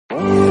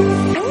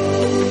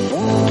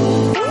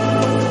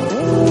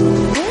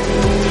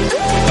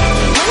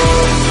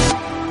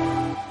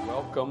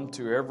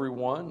to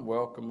everyone.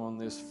 Welcome on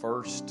this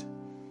first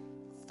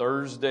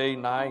Thursday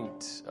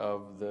night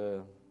of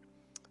the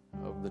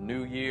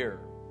new year.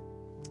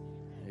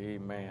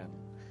 Amen.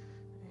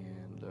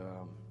 And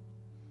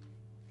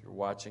if you're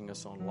watching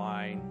us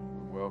online,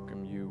 we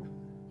welcome you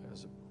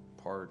as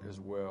a part as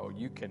well.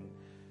 You can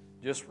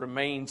just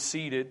remain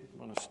seated. I'm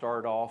going to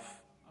start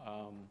off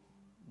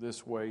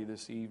this way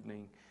this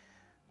evening.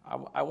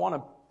 I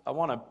want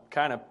to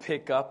kind of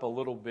pick up a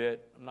little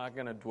bit. I'm not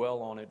going to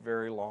dwell on it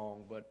very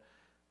long, but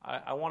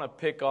I want to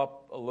pick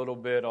up a little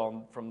bit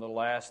from the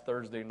last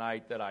Thursday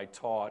night that I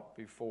taught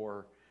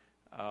before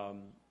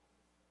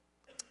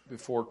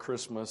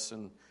Christmas,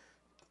 and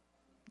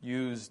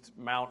used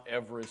Mount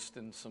Everest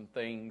and some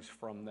things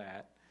from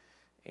that.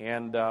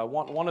 And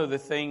one of the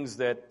things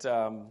that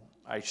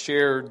I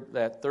shared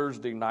that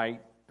Thursday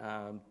night,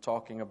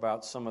 talking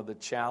about some of the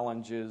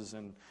challenges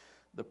and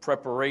the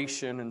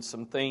preparation and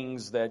some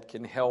things that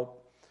can help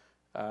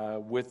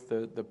with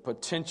the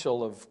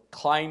potential of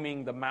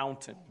climbing the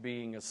mountain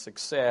being a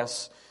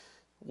success,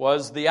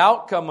 was the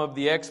outcome of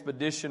the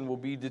expedition will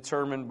be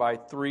determined by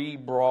three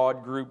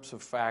broad groups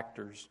of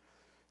factors.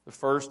 The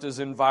first is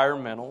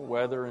environmental,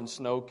 weather and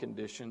snow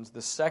conditions.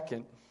 The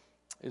second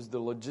is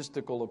the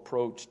logistical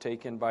approach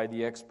taken by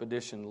the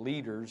expedition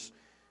leaders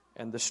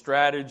and the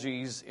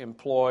strategies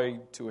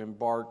employed to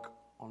embark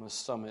on a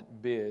summit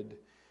bid.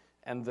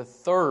 And the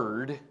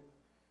third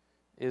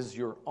is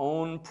your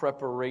own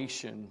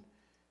preparation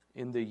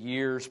in the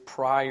years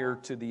prior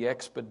to the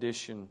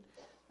expedition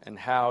and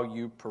how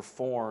you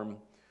perform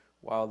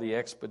while the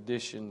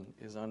expedition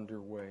is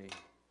underway.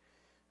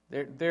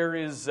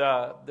 There's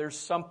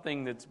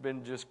something that's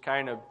been just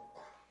kind of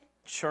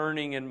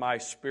churning in my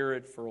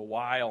spirit for a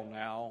while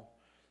now.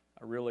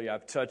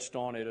 I've touched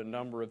on it a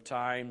number of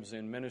times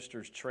in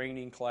ministers'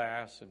 training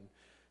class, and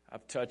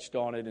I've touched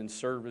on it in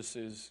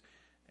services.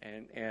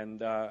 And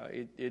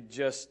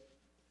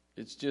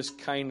it's just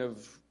kind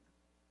of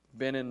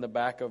been in the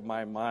back of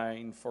my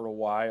mind for a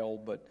while.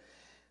 But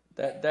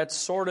that's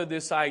sort of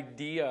this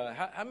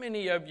idea. How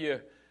many of you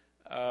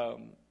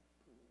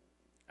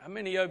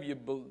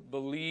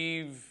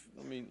believe?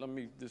 Let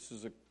me. This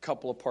is a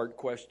couple of part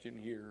question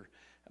here.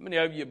 How many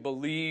of you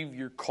believe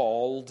you're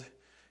called?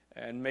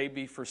 And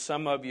maybe for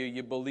some of you,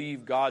 you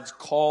believe God's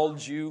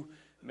called you.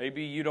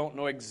 Maybe you don't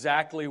know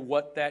exactly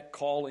what that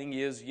calling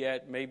is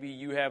yet. Maybe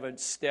you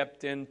haven't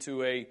stepped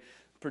into a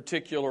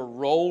particular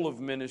role of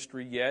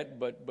ministry yet,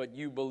 but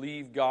you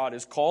believe God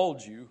has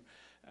called you.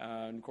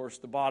 And of course,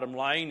 the bottom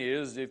line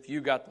is, if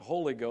you got the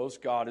Holy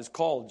Ghost, God has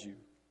called you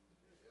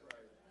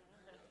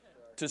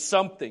to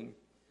something.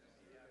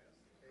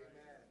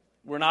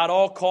 We're not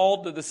all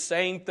called to the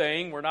same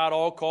thing. We're not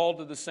all called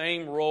to the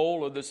same role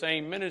or the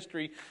same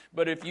ministry.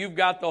 But if you've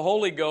got the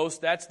Holy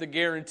Ghost, that's the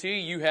guarantee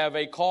you have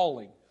a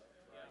calling.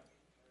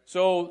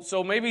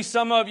 So maybe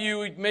some of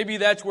you, maybe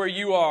that's where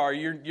you are.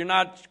 You're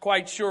not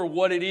quite sure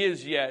what it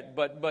is yet,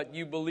 but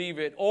you believe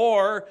it.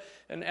 Or,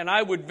 and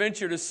I would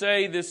venture to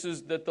say this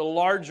is that the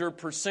larger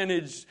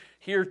percentage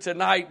here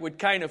tonight would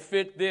kind of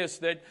fit this,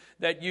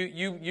 that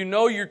you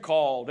know you're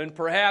called, and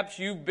perhaps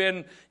you've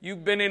been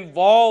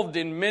involved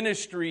in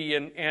ministry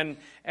and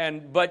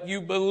but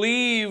you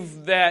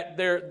believe that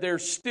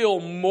there's still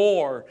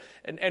more.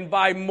 And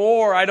by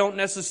more, I don't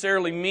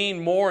necessarily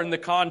mean more in the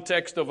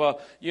context of a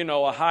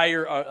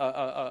higher,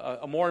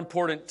 a more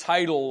important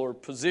title or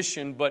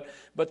position, but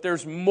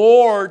there's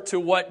more to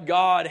what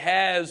God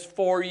has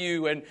for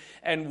you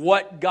and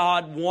what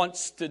God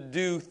wants to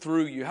do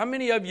through you. How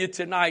many of you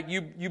tonight,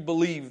 you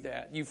believe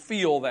that? You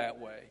feel that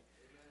way?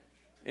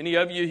 Any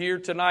of you here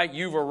tonight,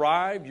 you've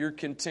arrived, you're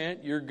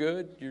content, you're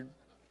good,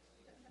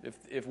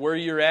 if where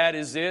you're at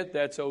is it,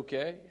 that's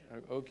okay.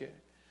 Okay.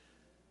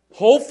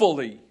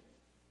 Hopefully.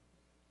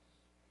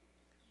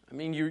 I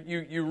mean,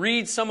 you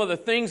read some of the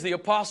things the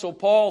Apostle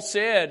Paul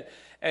said,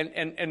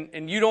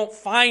 and you don't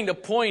find a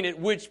point at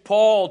which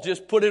Paul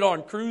just put it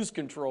on cruise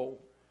control.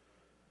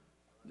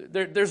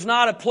 There's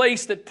not a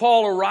place that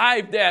Paul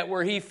arrived at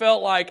where he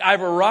felt like,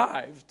 I've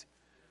arrived.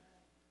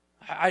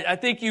 I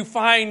think you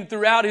find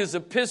throughout his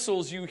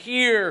epistles, you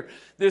hear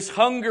this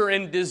hunger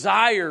and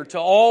desire to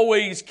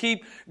always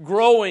keep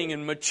growing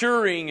and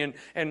maturing.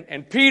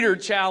 And Peter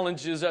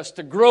challenges us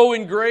to grow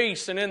in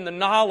grace and in the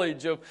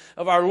knowledge of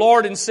our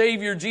Lord and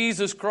Savior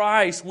Jesus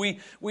Christ.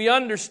 We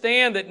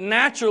understand that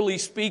naturally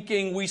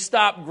speaking, we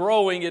stop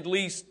growing, at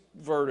least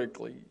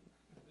vertically.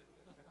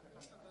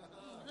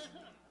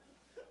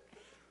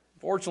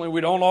 Fortunately, we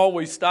don't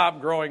always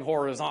stop growing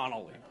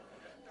horizontally.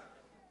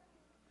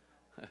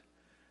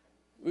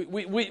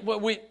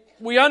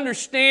 We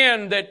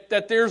understand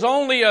that there's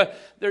only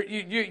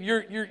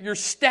your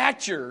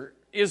stature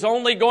is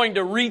only going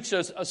to reach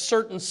a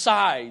certain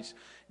size,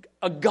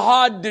 a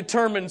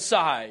God-determined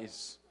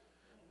size.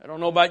 I don't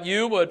know about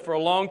you, but for a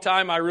long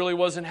time I really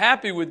wasn't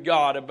happy with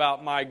God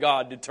about my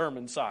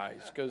God-determined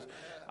size, because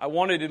I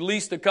wanted at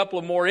least a couple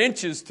of more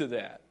inches to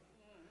that.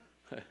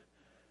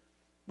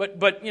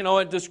 But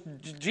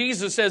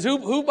Jesus says,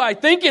 who by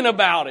thinking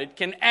about it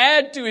can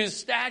add to his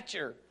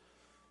stature?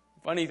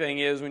 Funny thing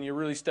is, when you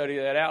really study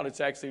that out,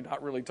 it's actually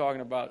not really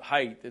talking about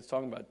height. It's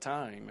talking about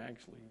time,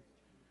 actually.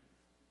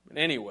 But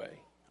anyway,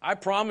 I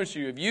promise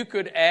you, if you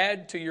could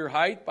add to your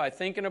height by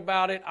thinking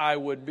about it, I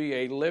would be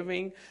a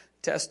living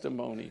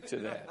testimony to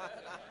that.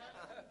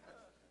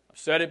 I've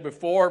said it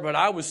before, but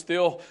I was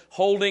still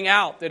holding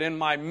out that in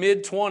my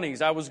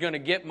mid-20s I was going to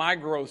get my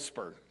growth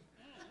spurt.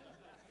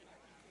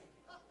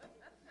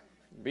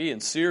 Being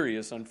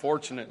serious,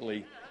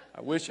 unfortunately.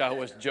 I wish I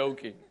was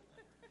joking.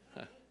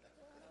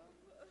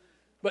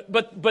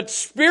 But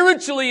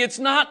spiritually, it's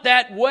not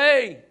that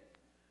way.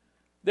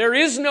 There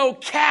is no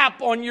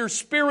cap on your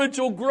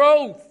spiritual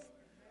growth.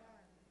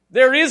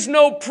 There is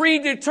no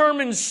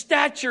predetermined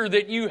stature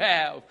that you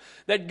have.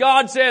 That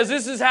God says,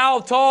 this is how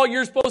tall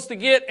you're supposed to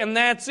get, and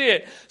that's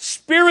it.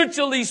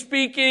 Spiritually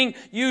speaking,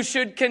 you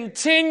should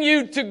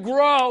continue to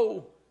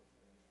grow.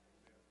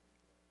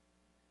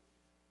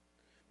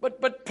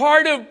 But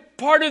part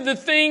of the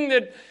thing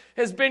that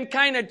has been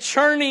kind of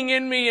churning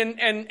in me,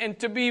 and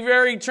to be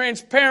very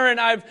transparent,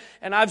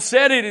 I've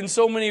said it in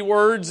so many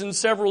words in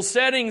several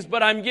settings,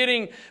 but I'm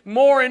getting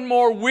more and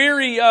more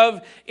weary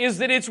of, is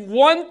that it's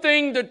one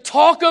thing to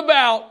talk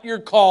about your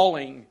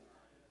calling.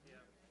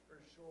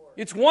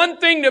 It's one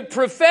thing to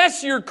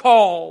profess you're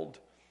called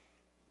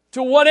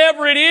to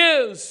whatever it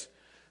is.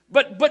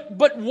 But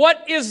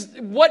what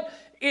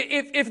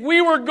if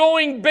we were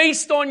going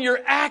based on your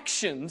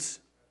actions,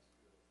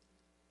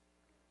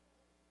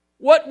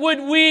 what would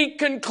we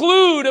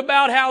conclude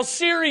about how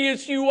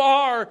serious you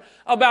are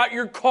about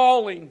your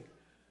calling?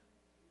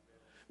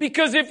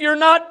 Because if you're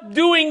not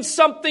doing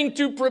something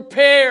to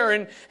prepare,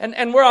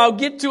 and where I'll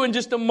get to in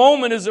just a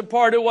moment as a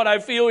part of what I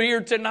feel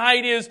here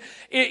tonight is,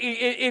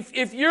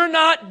 if you're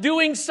not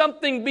doing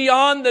something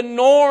beyond the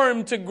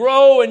norm to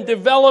grow and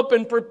develop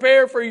and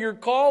prepare for your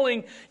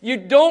calling, you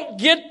don't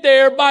get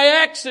there by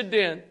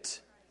accident.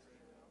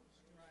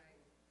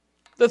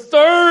 The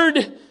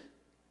third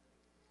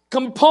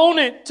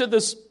component to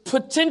the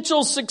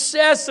potential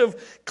success of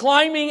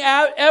climbing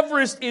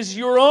Everest is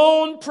your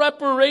own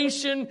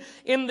preparation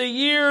in the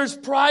years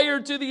prior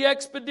to the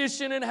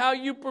expedition and how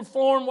you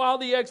perform while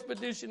the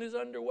expedition is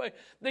underway.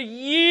 The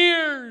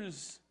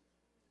years.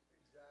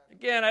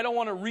 Again, I don't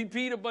want to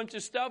repeat a bunch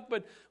of stuff,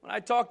 but when I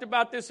talked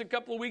about this a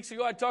couple of weeks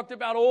ago, I talked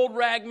about Old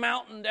Rag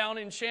Mountain down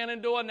in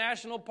Shenandoah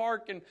National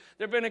Park, and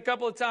there have been a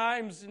couple of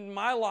times in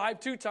my life,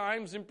 2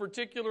 times in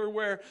particular,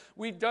 where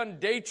we've done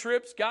day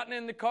trips, gotten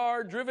in the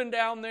car, driven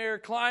down there,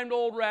 climbed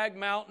Old Rag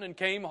Mountain, and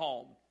came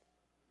home.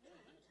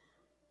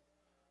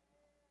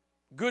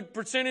 Good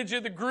percentage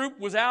of the group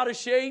was out of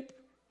shape,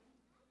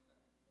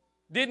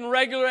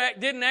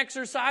 didn't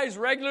exercise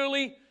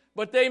regularly,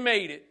 but they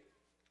made it.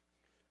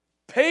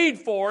 Paid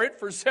for it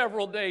for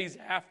several days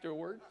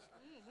afterwards.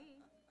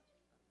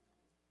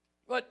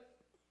 But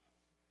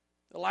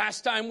the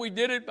last time we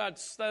did it, about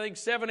I think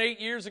 7-8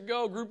 years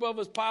ago, a group of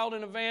us piled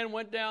in a van,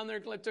 went down there.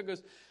 It took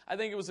us, I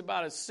think it was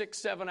about a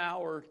 6-7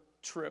 hour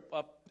trip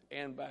up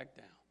and back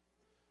down.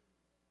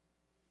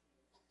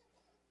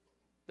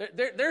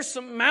 There's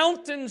some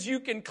mountains you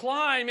can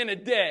climb in a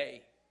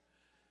day.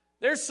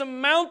 There's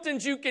some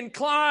mountains you can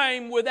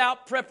climb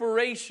without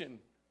preparation.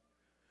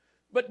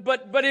 But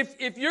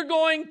if you're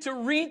going to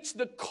reach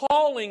the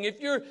calling, if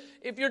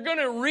you're going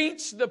to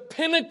reach the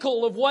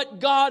pinnacle of what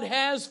God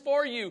has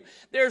for you,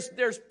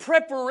 there's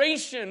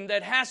preparation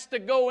that has to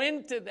go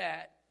into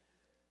that.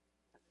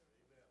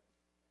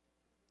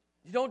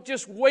 You don't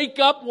just wake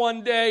up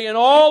one day and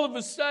all of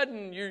a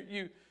sudden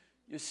you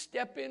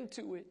step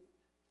into it.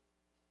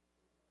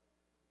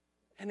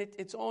 And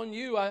it's on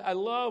you. I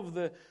love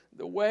the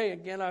way,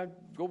 again, I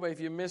go back.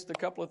 If you missed a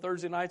couple of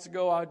Thursday nights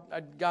ago,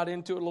 I got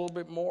into it a little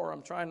bit more.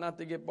 I'm trying not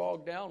to get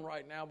bogged down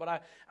right now.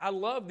 But I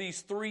love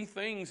these 3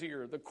 things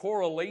here. The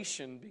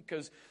correlation,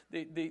 because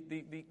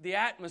the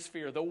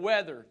atmosphere, the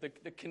weather,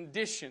 the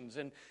conditions.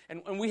 And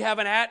we have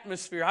an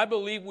atmosphere. I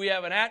believe we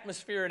have an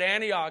atmosphere at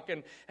Antioch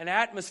and an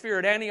atmosphere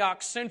at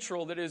Antioch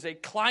Central that is a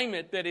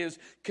climate that is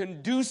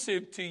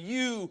conducive to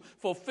you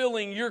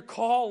fulfilling your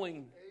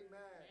calling.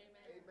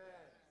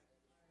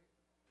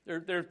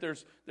 There's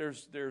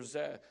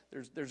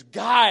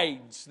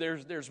guides,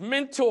 there's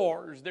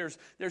mentors, there's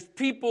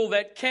people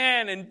that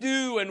can and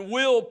do and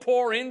will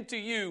pour into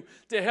you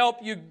to help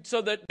you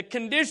so that the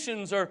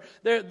conditions are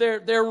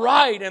they're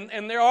right,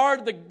 and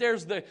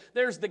there's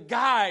the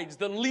guides,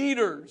 the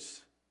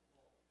leaders.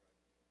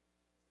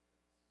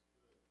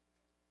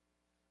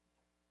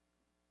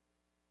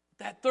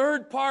 That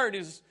third part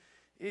is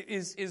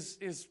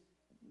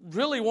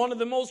really one of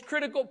the most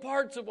critical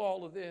parts of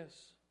all of this.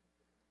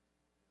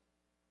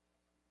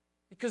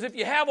 Because if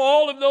you have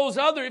all of those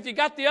if you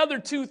got the other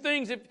 2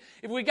 things, if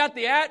we got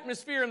the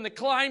atmosphere and the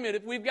climate,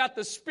 if we've got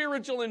the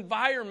spiritual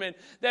environment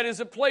that is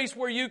a place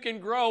where you can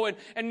grow,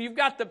 and you've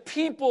got the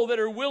people that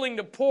are willing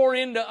to pour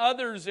into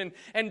others and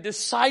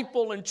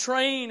disciple and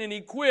train and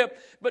equip,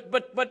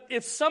 but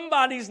if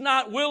somebody's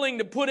not willing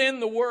to put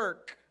in the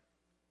work.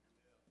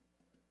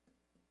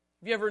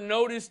 Have you ever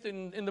noticed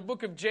in the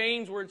book of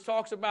James where it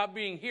talks about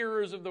being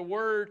hearers of the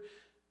word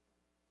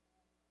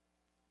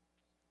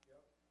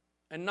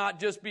And not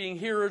just being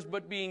hearers,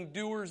 but being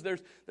doers.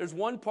 There's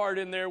one part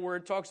in there where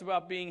it talks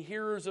about being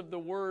hearers of the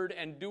word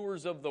and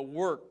doers of the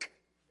work.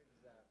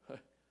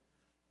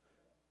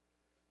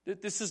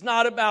 This is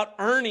not about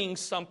earning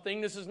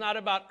something. This is not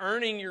about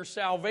earning your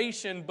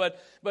salvation, but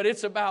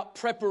it's about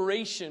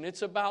preparation.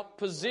 It's about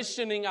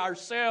positioning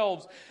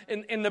ourselves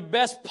in the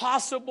best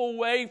possible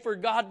way for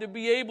God to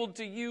be able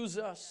to use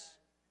us.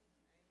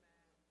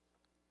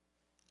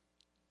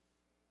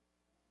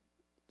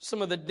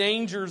 Some of the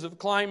dangers of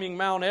climbing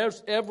Mount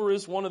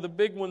Everest, one of the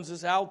big ones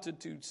is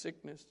altitude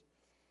sickness.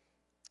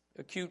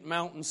 Acute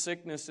mountain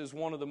sickness is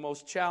one of the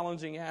most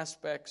challenging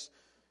aspects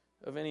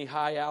of any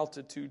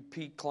high-altitude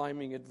peak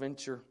climbing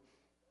adventure.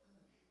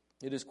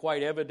 It is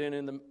quite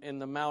evident in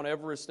the Mount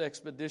Everest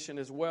expedition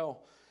as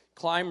well.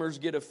 Climbers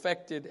get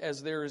affected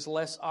as there is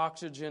less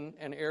oxygen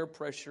and air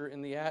pressure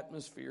in the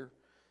atmosphere.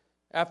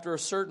 After a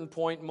certain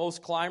point,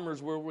 most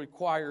climbers will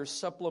require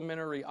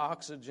supplementary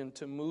oxygen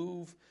to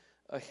move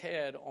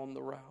ahead on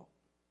the route.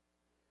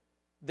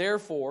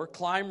 Therefore,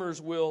 climbers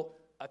will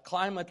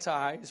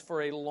acclimatize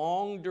for a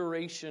long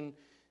duration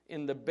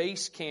in the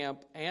base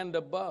camp and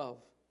above.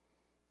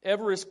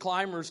 Everest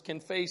climbers can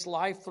face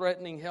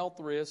life-threatening health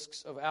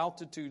risks of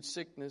altitude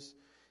sickness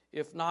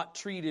if not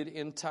treated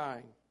in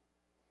time.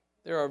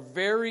 There are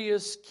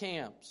various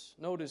camps,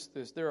 notice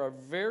this, there are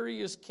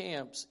various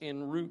camps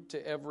en route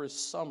to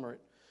Everest summit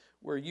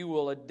where you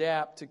will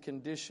adapt to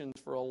conditions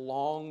for a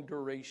long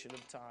duration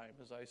of time.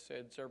 As I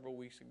said several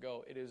weeks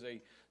ago, it is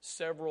a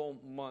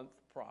several-month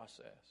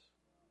process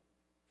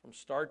from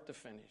start to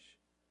finish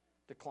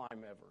to climb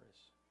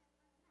Everest.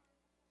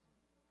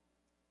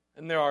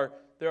 And there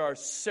are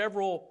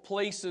several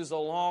places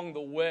along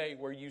the way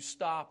where you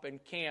stop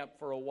and camp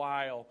for a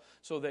while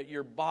so that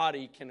your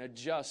body can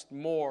adjust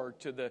more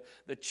to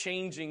the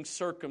changing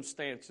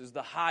circumstances,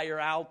 the higher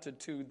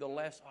altitude, the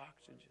less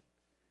oxygen.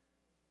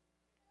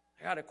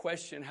 I got a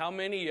question. How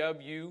many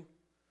of you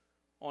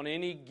on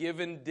any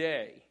given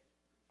day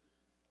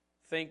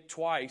think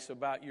twice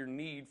about your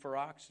need for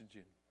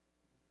oxygen?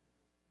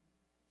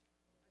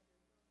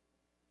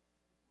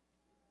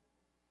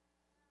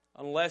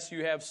 Unless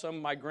you have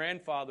my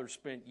grandfather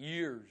spent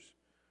years,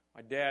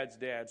 my dad's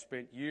dad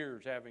spent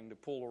years having to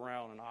pull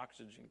around an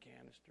oxygen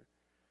canister.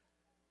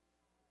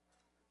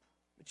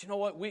 But you know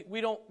what?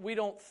 We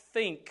don't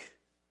think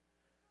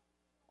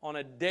on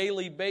a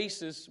daily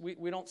basis.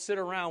 We don't sit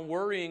around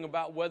worrying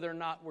about whether or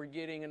not we're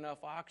getting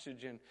enough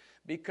oxygen.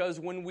 Because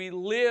when we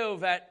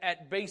live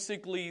at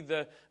basically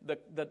the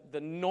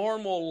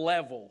normal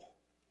level,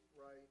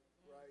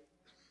 right.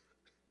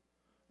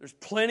 There's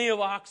plenty of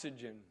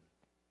oxygen.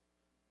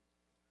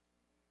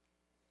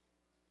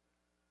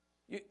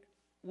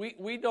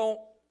 We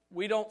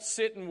don't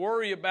sit and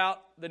worry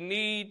about the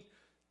need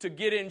to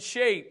get in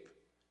shape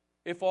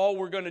if all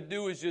we're going to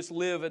do is just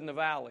live in the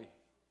valley.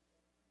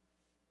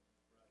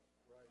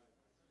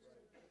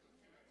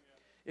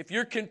 If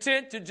you're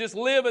content to just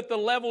live at the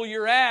level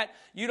you're at,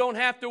 you don't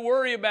have to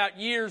worry about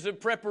years of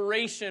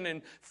preparation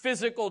and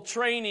physical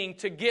training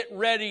to get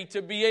ready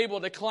to be able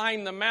to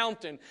climb the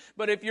mountain.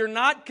 But if you're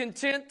not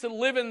content to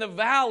live in the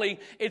valley,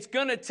 it's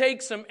going to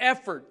take some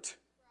effort.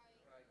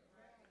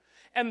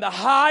 And the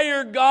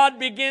higher God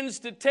begins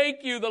to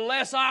take you, the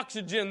less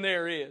oxygen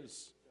there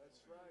is.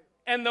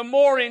 And the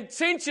more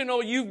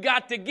intentional you've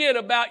got to get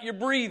about your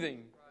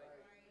breathing.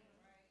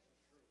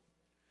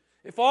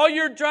 If all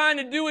you're trying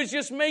to do is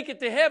just make it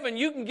to heaven,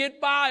 you can get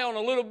by on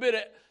a little bit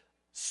of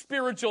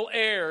spiritual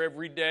air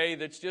every day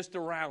that's just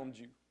around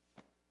you.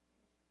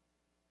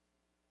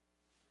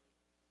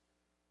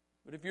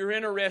 But if you're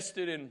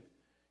interested in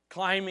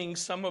climbing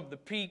some of the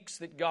peaks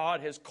that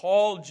God has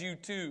called you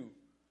to,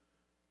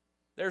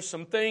 there's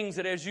some things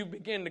that as you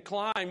begin to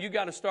climb, you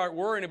got to start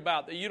worrying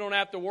about that you don't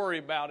have to worry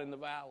about in the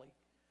valley.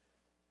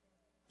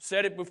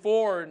 Said it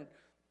before and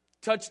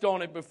touched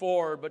on it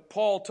before, but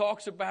Paul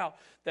talks about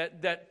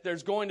that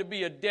there's going to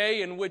be a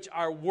day in which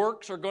our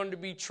works are going to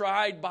be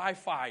tried by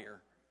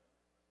fire.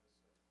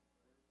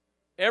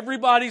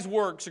 Everybody's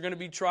works are going to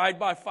be tried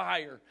by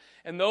fire.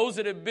 And those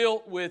that have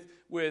built with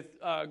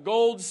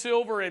gold,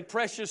 silver, and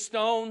precious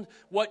stone,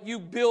 what you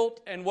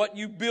built and what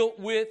you built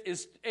with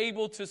is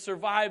able to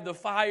survive the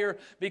fire,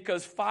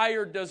 because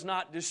fire does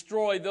not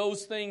destroy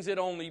those things, it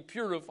only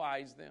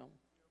purifies them.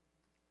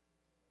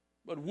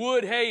 But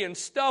wood, hay, and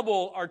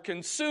stubble are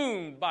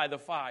consumed by the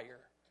fire.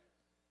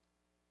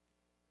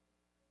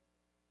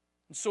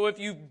 And so if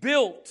you've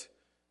built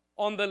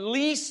on the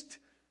least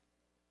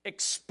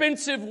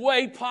expensive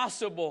way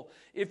possible,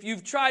 if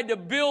you've tried to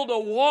build a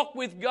walk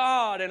with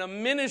God and a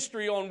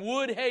ministry on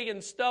wood, hay,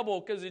 and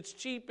stubble because it's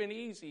cheap and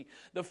easy,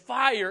 the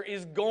fire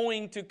is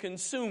going to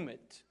consume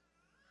it.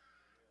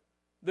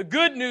 The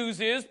good news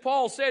is,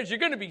 Paul says, you're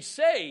going to be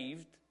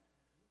saved.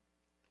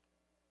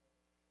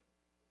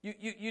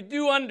 You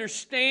do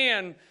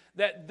understand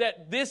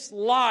that this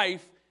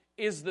life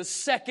is the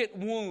second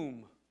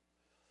womb.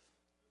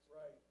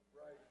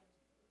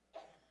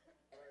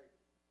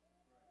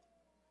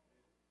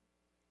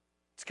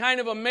 It's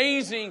kind of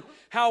amazing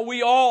how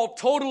we all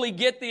totally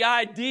get the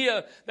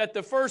idea that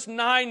the first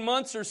 9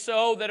 months or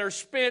so that are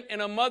spent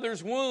in a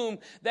mother's womb,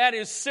 that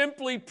is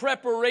simply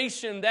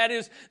preparation. That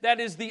is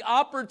the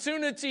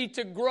opportunity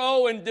to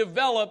grow and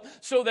develop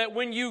so that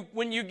when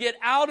you get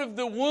out of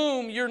the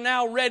womb, you're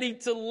now ready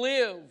to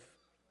live.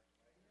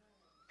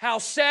 How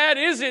sad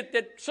is it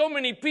that so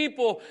many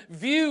people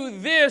view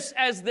this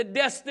as the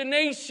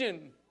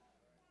destination?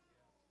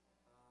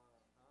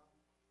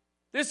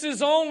 This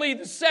is only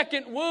the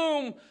second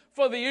womb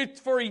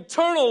for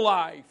eternal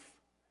life.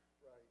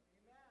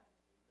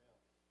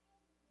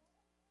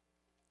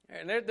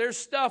 And there's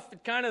stuff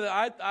that kind of,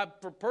 I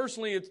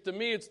personally, to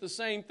me, it's the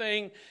same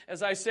thing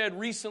as I said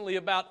recently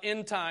about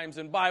end times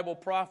and Bible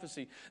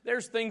prophecy.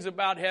 There's things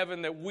about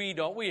heaven that we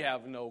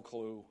have no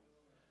clue.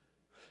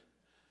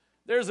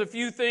 There's a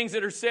few things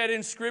that are said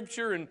in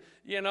Scripture, and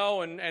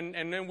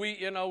then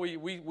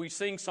we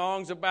sing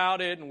songs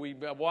about it, and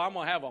I'm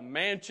gonna have a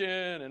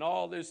mansion and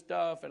all this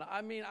stuff, and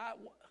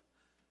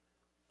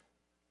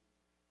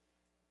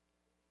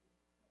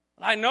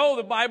I know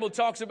the Bible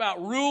talks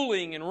about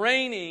ruling and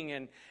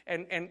reigning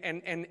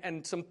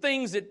and some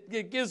things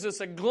that gives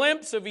us a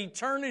glimpse of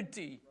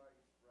eternity.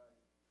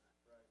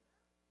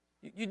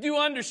 You do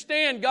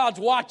understand God's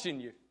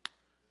watching you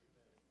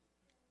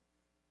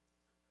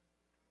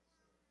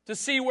to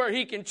see where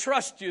He can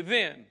trust you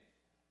then.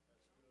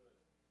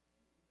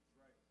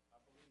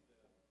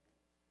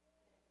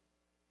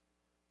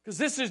 Because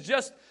this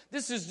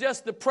is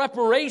just the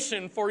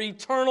preparation for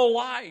eternal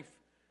life.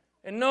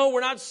 And no,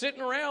 we're not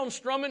sitting around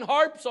strumming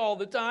harps all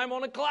the time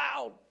on a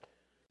cloud.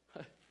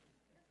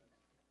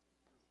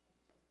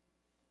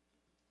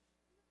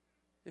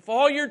 If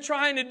all you're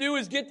trying to do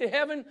is get to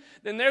heaven,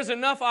 then there's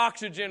enough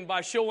oxygen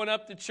by showing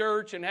up to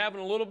church and having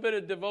a little bit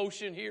of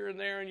devotion here and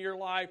there in your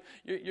life.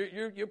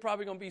 You're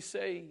probably going to be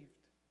saved.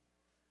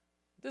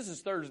 This is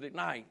Thursday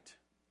night.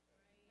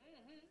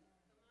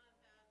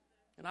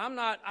 And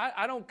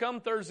I don't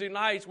come Thursday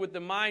nights with the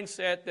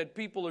mindset that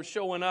people are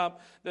showing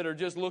up that are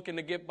just looking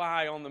to get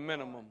by on the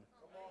minimum.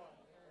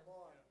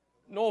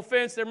 No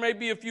offense, there may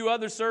be a few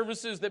other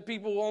services that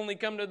people will only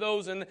come to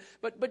those,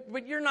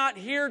 but you're not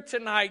here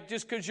tonight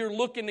just because you're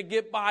looking to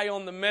get by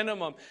on the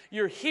minimum.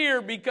 You're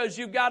here because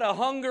you've got a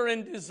hunger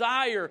and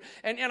desire.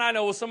 And I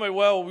know somebody,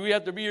 well, we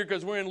have to be here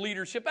because we're in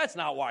leadership. That's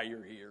not why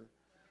you're here.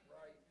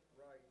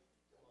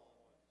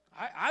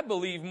 I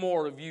believe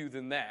more of you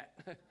than that.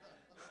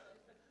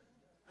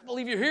 I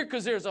believe you're here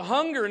because there's a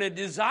hunger and a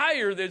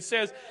desire that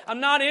says, I'm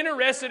not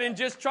interested in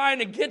just trying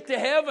to get to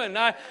heaven.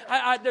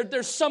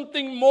 There's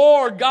something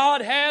more.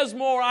 God has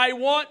more. I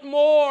want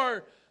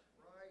more.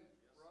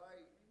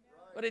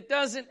 But it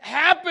doesn't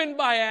happen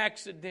by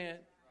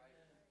accident.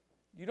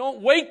 You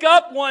don't wake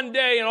up one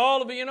day and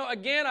all of it,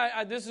 again,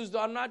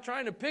 I'm not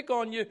trying to pick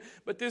on you,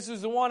 but this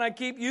is the one I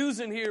keep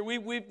using here.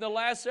 We've the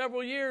last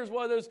several years,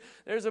 well,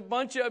 there's a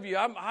bunch of you.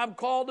 I'm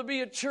called to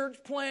be a church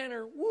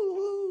planner.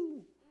 Woo-hoo.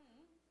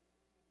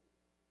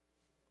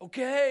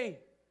 Okay.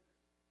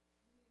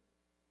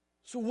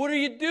 So what are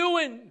you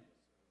doing?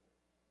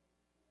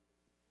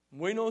 I'm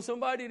waiting on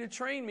somebody to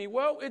train me.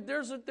 Well,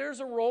 there's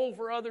a role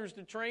for others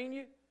to train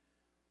you.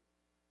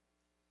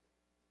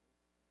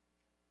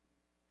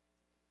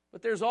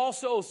 But there's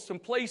also some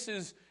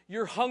places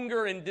your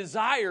hunger and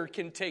desire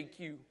can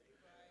take you.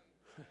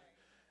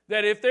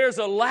 That if there's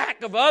a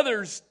lack of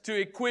others to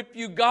equip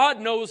you,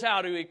 God knows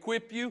how to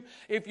equip you.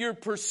 If you're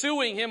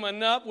pursuing Him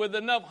enough with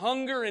enough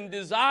hunger and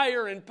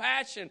desire and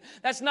passion,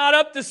 that's not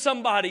up to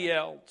somebody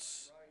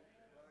else.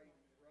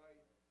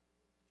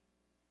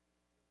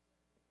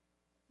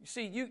 You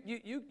see,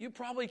 you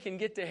probably can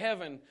get to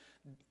heaven,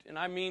 and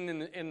I mean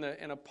in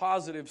a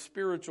positive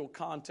spiritual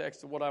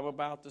context of what I'm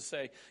about to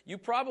say. You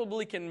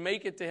probably can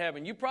make it to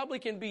heaven. You probably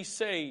can be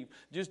saved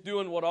just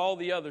doing what all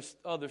the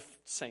other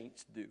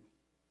saints do.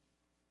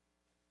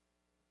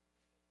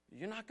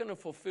 You're not going to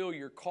fulfill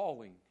your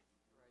calling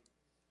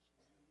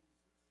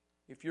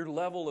if your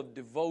level of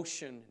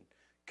devotion and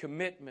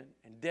commitment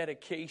and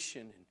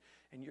dedication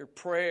and your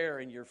prayer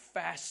and your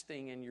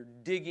fasting and your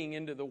digging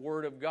into the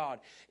Word of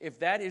God, if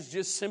that is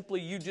just simply,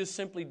 you just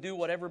simply do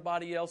what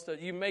everybody else does,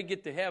 you may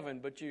get to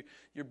heaven, but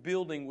you're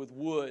building with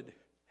wood,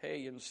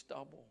 hay, and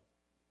stubble.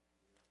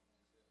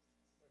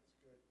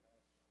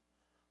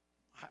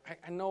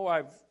 I know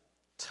I've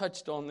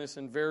touched on this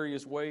in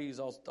various ways.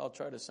 I'll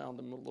try to sound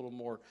them a little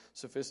more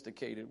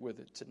sophisticated with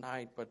it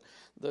tonight. But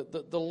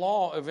the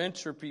law of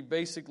entropy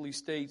basically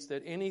states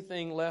that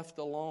anything left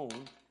alone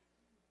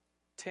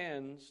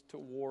tends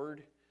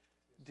toward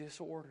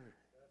disorder.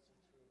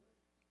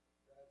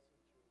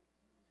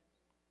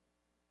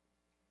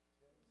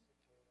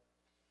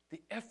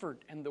 The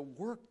effort and the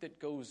work that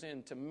goes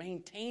into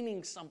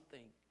maintaining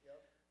something.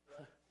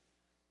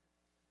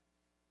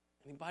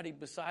 Anybody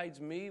besides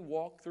me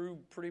walk through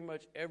pretty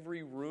much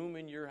every room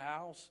in your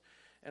house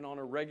and on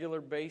a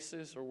regular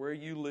basis or where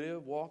you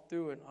live, walk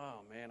through and, oh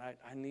man,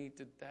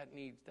 that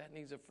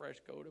needs a fresh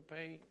coat of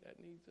paint.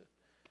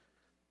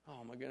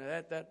 Oh my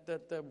goodness,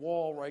 that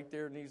wall right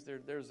there needs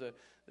there's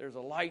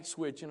a light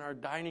switch in our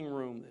dining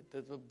room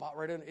that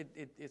right in,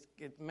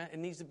 it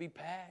needs to be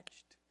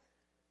patched.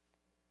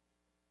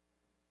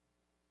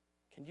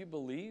 Can you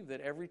believe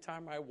that every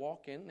time I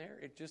walk in there,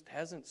 it just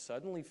hasn't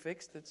suddenly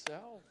fixed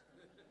itself?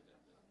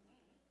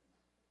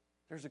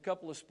 There's a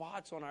couple of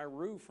spots on our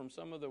roof from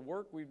some of the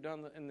work we've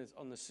done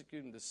on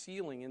the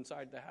ceiling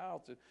inside the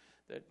house.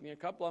 That a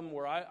couple of them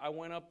where I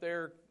went up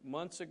there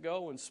months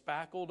ago and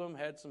spackled them,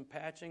 had some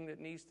patching that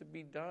needs to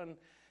be done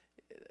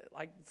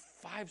like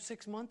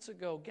 5-6 months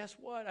ago. Guess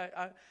what?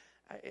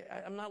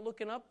 I'm not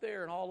looking up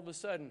there, and all of a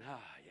sudden,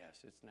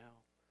 yes, it's now.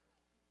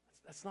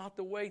 That's not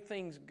the way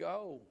things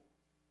go.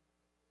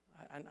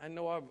 I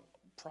know I've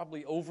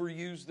probably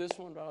overused this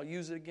one, but I'll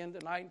use it again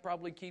tonight and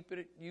probably keep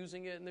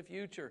using it in the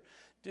future.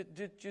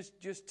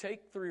 Just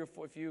take 3 or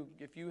 4.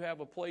 If you have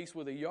a place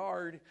with a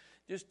yard,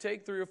 just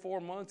take 3 or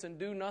 4 months and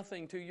do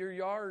nothing to your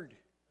yard.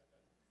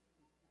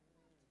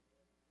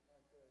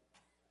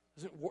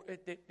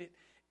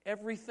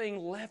 Everything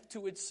left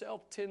to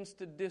itself tends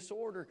to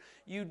disorder.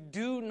 You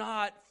do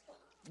not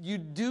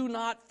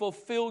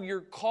fulfill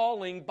your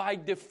calling by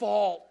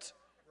default.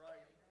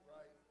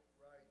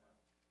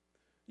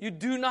 You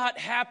do not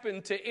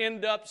happen to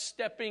end up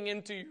stepping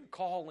into your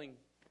calling.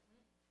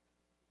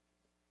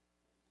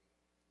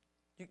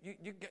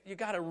 You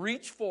got to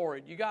reach for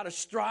it. You got to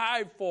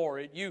strive for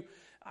it.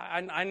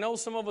 I know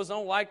some of us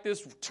don't like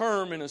this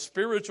term in a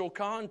spiritual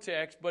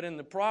context, but in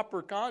the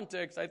proper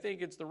context, I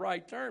think it's the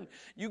right term.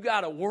 You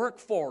got to work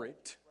for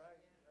it.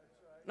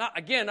 Not,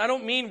 again, I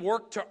don't mean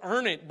work to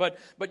earn it, but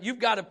you've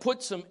got to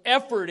put some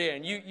effort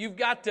in. You've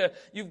got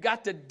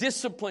to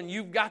discipline.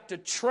 You've got to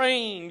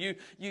train.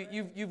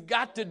 You've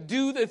got to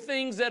do the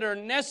things that are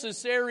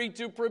necessary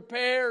to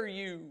prepare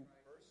you.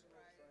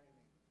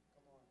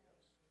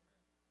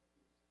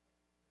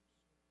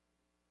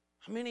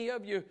 How many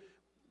of you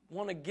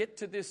want to get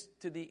to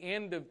the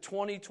end of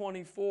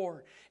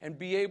 2024 and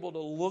be able to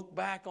look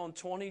back on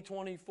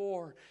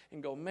 2024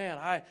 and go, man,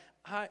 I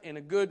in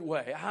a good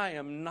way, I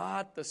am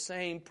not the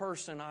same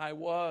person I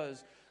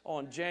was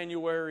on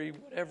January,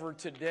 whatever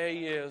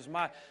today is.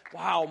 My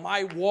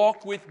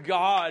walk with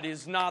God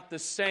is not the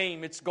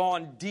same. It's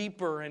gone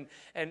deeper, and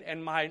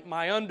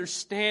my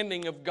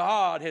understanding of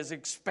God has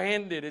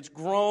expanded. It's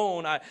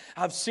grown.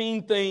 I've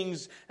seen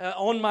things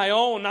on my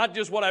own, not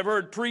just what I've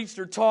heard preached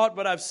or taught,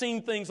 but I've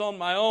seen things on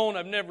my own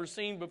I've never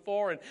seen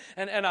before,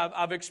 and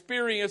I've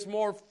experienced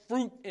more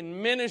fruit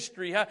in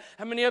ministry. How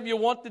many of you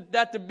want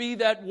that to be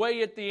that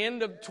way at the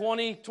end of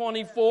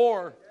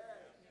 2024?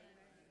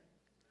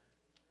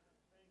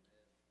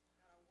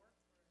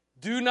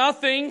 Do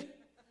nothing.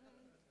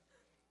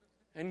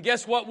 And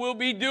guess what we'll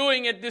be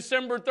doing at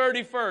December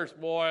 31st?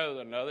 Boy,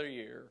 another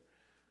year.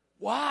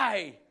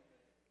 Why?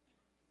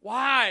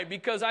 Why?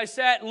 Because I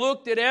sat and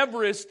looked at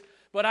Everest,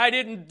 but I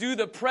didn't do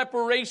the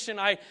preparation.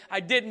 I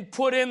didn't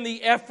put in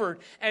the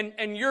effort.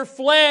 And your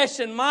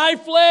flesh and my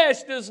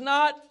flesh does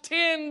not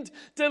tend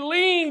to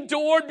lean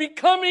toward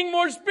becoming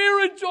more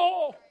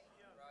spiritual.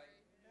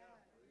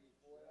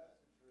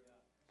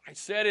 I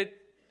said it.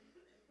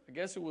 I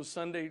guess it was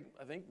Sunday.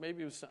 I think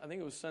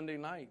it was Sunday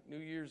night, New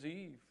Year's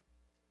Eve.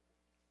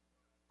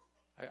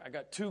 I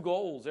got 2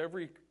 goals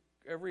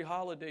every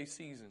holiday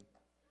season.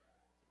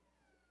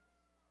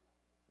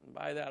 And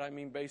by that I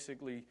mean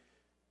basically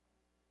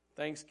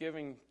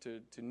Thanksgiving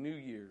to New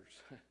Year's.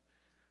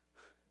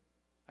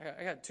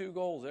 I got 2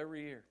 goals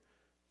every year.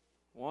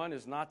 One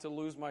is not to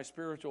lose my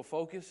spiritual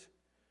focus,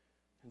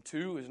 and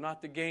 2 is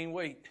not to gain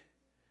weight.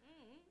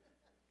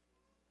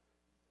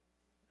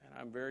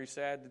 I'm very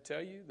sad to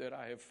tell you that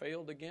I have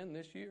failed again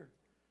this year.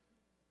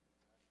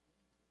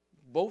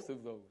 Both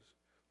of those.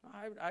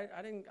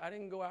 I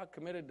didn't go out and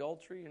commit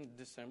adultery in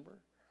December.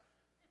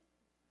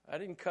 I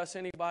didn't cuss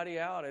anybody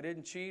out. I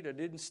didn't cheat. I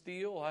didn't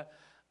steal.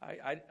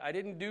 I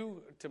didn't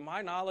do, to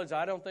my knowledge,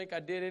 I don't think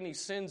I did any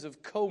sins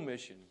of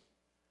commission.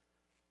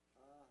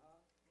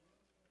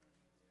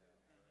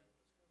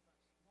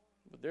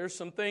 But there's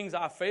some things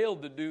I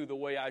failed to do the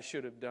way I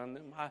should have done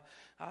them.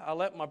 I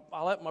let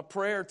my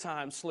prayer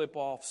time slip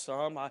off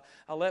some. I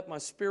let my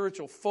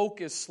spiritual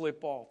focus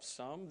slip off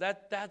some.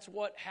 That's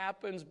what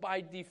happens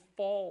by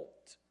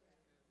default.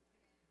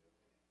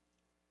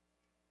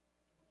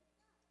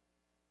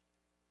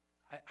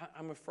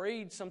 I'm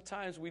afraid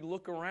sometimes we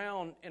look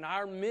around in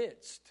our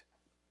midst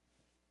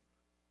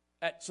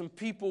at some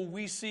people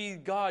we see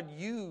God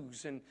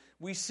use, and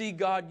we see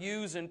God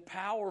use in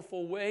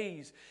powerful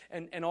ways,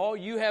 and all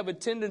you have a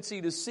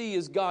tendency to see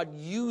is God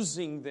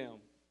using them.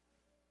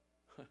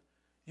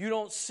 You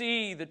don't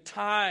see the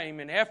time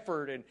and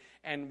effort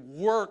and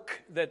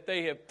work that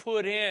they have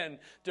put in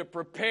to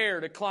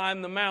prepare to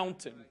climb the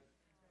mountain.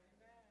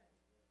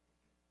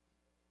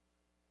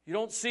 You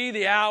don't see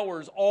the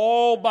hours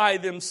all by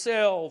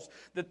themselves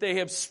that they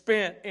have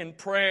spent in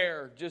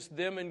prayer, just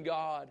them and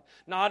God.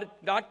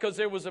 Not because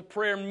there was a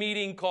prayer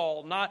meeting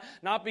call, not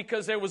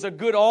because there was a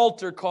good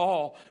altar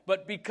call,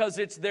 but because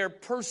it's their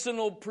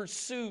personal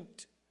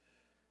pursuit.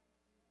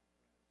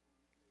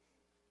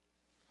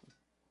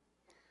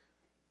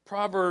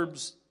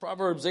 Proverbs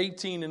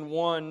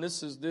 18:1.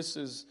 This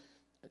is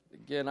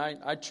again,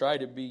 I try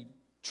to be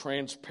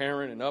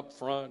transparent and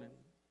upfront and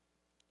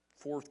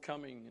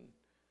forthcoming in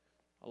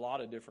a lot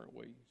of different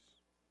ways.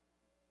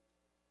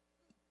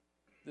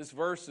 This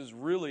verse is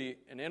really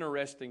an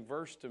interesting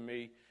verse to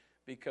me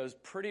because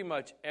pretty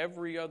much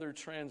every other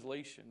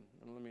translation,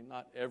 I mean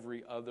not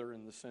every other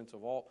in the sense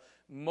of all,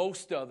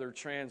 most other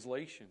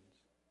translations,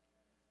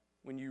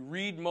 when you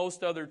read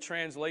most other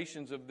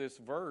translations of this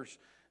verse,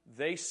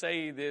 they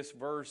say this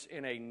verse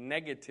in a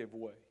negative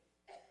way.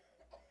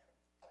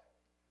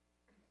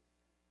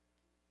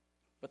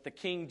 But the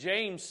King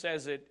James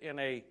says it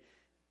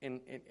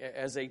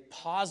as a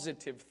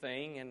positive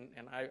thing,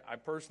 and I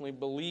personally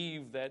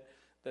believe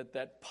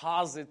that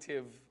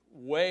positive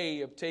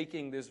way of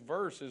taking this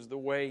verse is the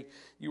way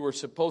you are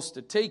supposed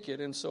to take it.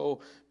 And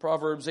so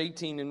Proverbs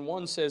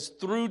 18:1 says,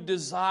 "Through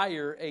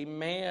desire a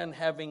man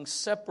having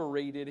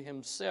separated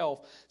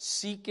himself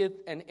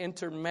seeketh and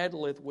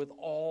intermeddleth with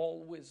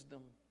all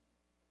wisdom."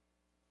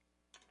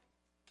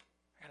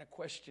 I got a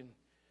question.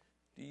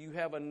 Do you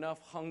have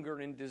enough hunger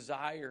and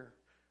desire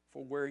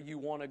for where you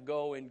want to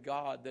go in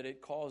God that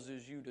it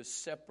causes you to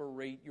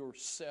separate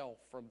yourself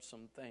from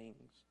some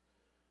things?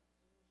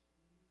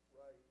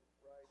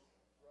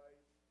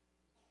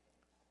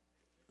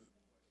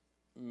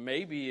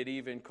 Maybe it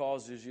even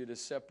causes you to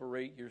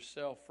separate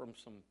yourself from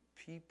some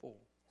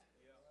people.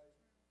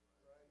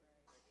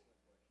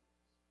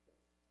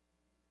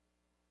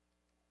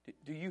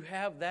 Do you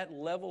have that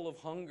level of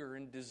hunger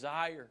and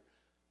desire?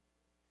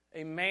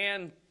 A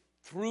man,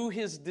 through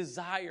his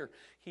desire,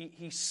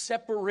 he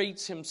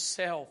separates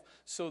himself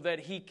so that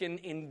he can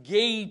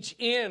engage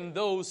in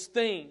those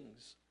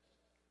things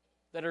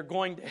that are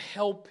going to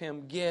help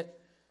him get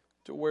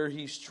to where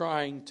he's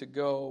trying to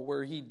go,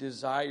 where he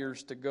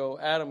desires to go.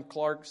 Adam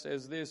Clark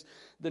says this: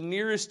 the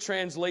nearest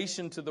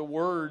translation to the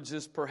words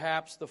is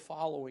perhaps the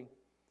following: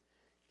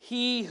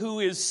 "He who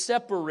is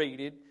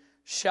separated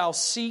shall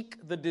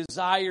seek the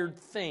desired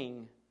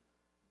thing,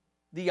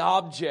 the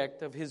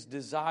object of his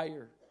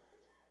desire,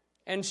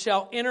 and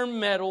shall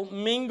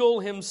mingle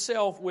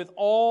himself with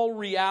all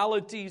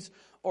realities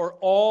or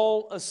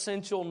all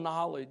essential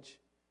knowledge.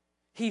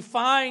 He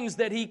finds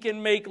that he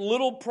can make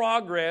little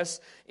progress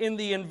in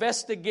the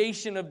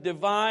investigation of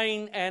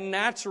divine and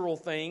natural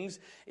things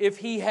if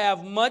he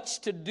have much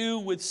to do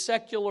with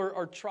secular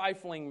or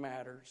trifling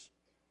matters.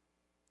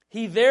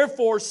 He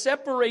therefore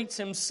separates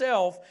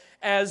himself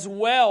as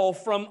well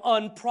from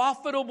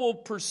unprofitable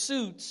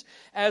pursuits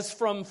as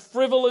from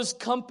frivolous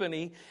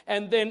company,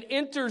 and then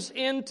enters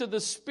into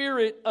the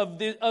spirit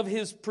of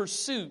his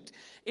pursuit,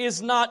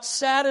 is not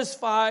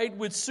satisfied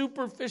with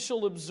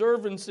superficial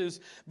observances,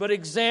 but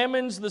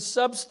examines the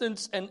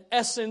substance and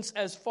essence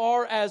as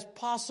far as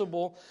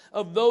possible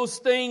of those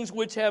things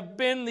which have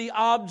been the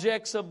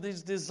objects of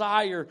his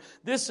desire.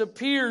 This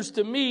appears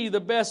to me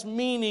the best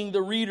meaning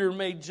the reader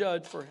may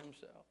judge for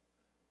himself."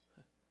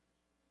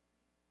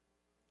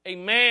 A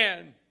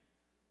man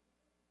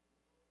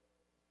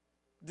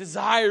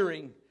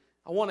desiring,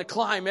 I want to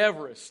climb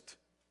Everest,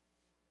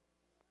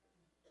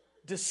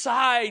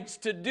 decides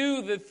to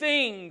do the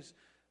things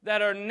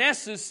that are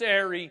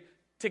necessary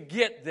to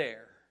get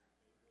there.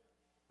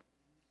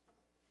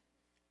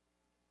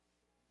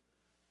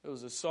 There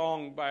was a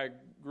song by a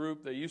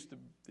group that used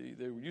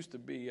to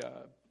be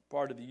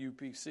part of the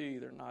UPC.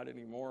 They're not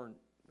anymore.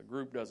 The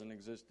group doesn't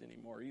exist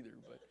anymore either,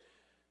 but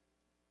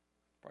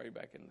probably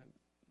back in the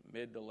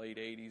mid to late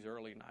 80s,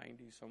 early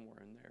 90s,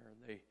 somewhere in there.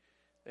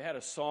 They had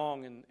a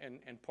song,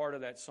 and part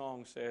of that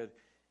song said,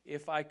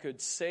 "If I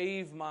could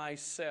save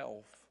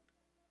myself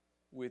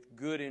with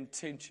good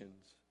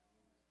intentions,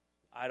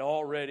 I'd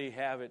already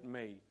have it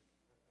made."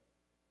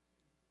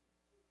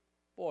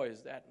 Boy,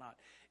 is that not.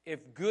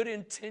 If good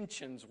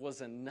intentions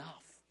was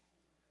enough,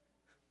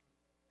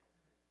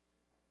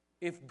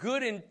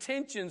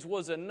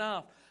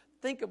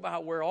 think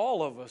about where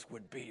all of us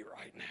would be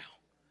right now.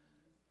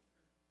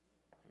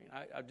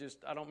 I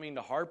don't mean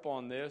to harp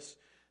on this,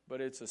 but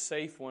it's a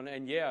safe one.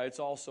 And yeah, it's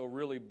also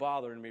really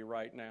bothering me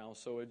right now.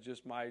 So it's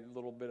just my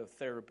little bit of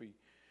therapy.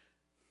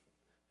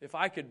 If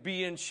I could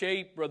be in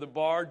shape, Brother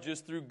Barr,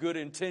 just through good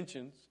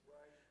intentions,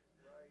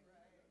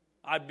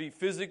 I'd be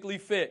physically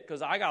fit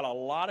because I got a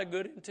lot of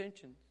good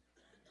intentions.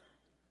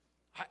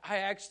 I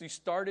actually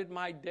started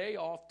my day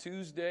off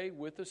Tuesday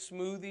with a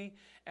smoothie,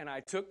 and I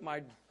took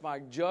my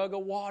jug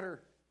of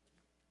water.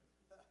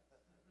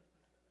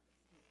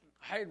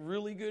 I had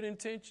really good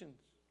intentions.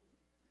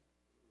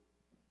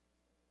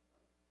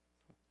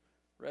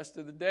 Rest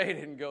of the day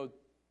didn't go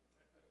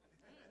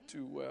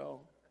too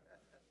well.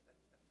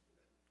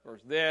 Of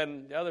course,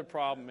 then the other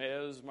problem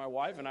is my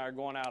wife and I are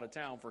going out of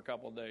town for a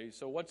couple of days.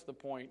 So what's the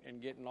point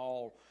in getting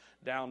all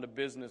down to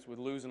business with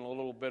losing a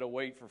little bit of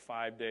weight for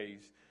 5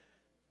 days?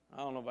 I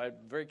don't know,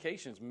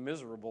 vacation's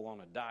miserable on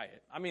a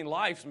diet. I mean,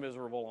 life's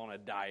miserable on a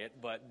diet,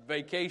 but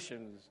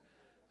vacations...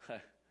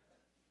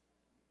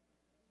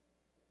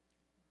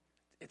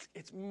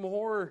 It's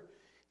more,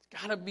 it's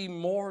got to be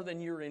more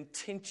than your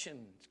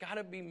intention. It's got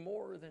to be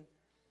more than,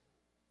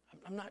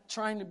 I'm not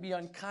trying to be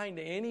unkind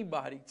to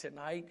anybody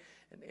tonight,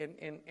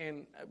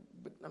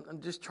 but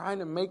I'm just trying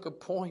to make a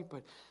point.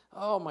 But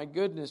oh my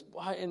goodness,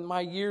 in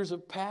my years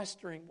of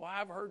pastoring,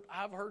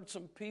 I've heard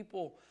some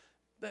people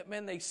that,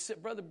 man,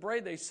 Brother Bray,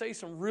 they say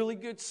some really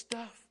good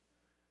stuff.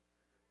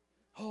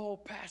 Oh,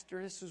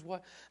 Pastor, this is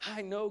what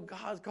I know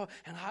God's called.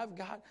 And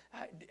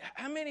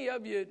how many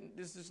of you,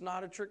 this is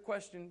not a trick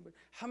question, but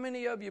how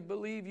many of you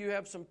believe you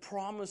have some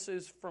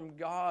promises from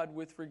God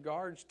with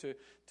regards to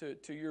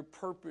your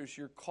purpose,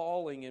 your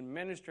calling in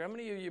ministry? How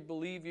many of you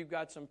believe you've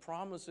got some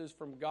promises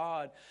from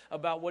God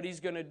about what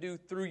He's going to do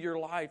through your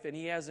life and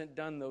He hasn't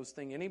done those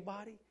things?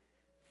 Anybody?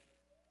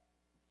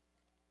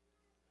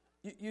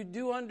 You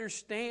do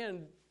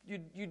understand.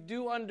 You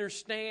do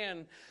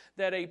understand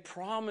that a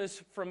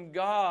promise from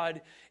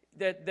God,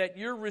 that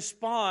your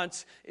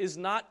response is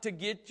not to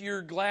get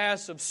your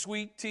glass of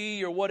sweet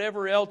tea or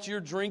whatever else your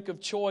drink of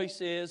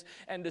choice is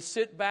and to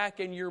sit back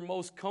in your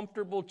most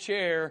comfortable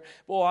chair.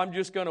 Boy, I'm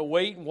just going to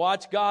wait and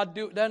watch God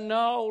do it.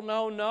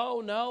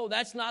 No.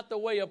 That's not the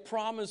way a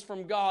promise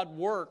from God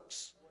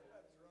works.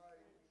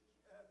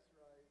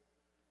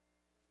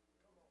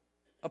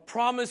 A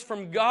promise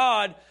from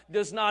God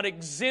does not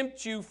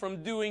exempt you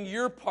from doing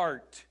your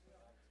part.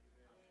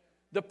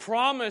 The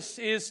promise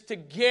is to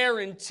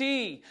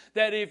guarantee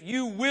that if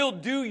you will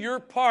do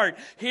your part,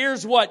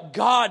 here's what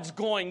God's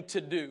going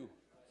to do.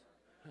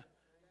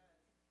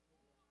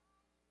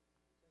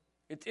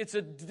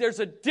 There's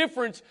a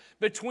difference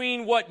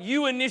between what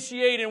you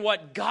initiate and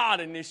what God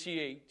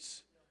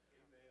initiates.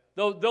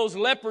 Those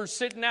lepers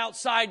sitting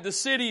outside the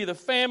city, the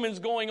famine's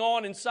going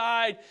on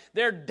inside,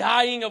 they're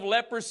dying of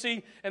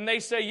leprosy, and they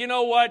say, you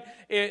know what,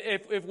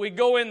 if we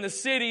go in the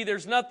city,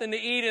 there's nothing to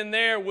eat in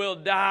there, we'll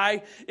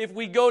die. If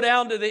we go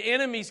down to the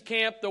enemy's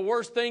camp, the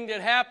worst thing that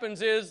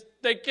happens is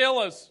they kill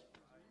us.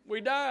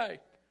 We die.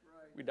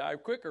 We die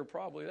quicker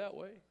probably that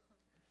way.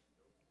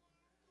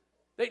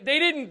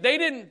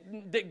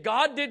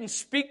 God didn't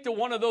speak to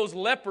one of those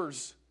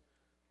lepers,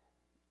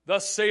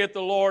 thus saith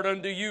the Lord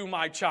unto you,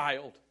 my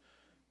child.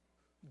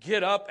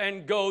 Get up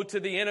and go to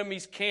the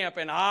enemy's camp,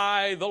 and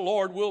I, the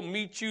Lord, will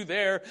meet you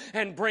there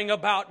and bring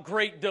about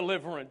great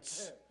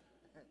deliverance.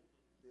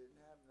 Didn't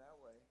happen that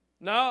way.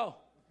 No.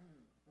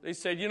 They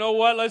said, you know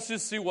what, let's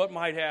just see what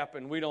might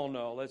happen. We don't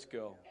know. Let's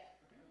go.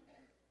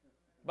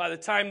 By the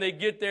time they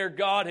get there,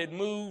 God had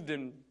moved,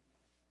 and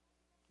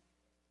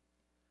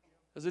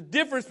there's a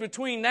difference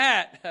between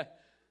that,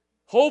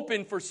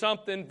 hoping for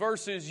something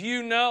versus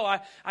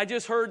I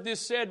just heard this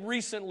said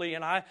recently,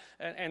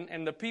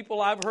 and the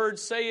people I've heard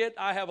say it,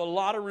 I have a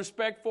lot of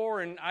respect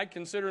for, and I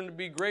consider them to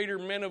be greater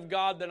men of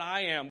God than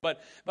I am. But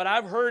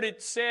I've heard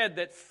it said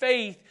that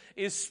faith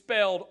is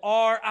spelled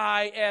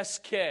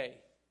R-I-S-K.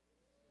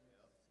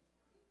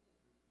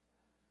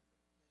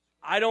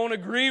 I don't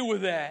agree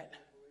with that.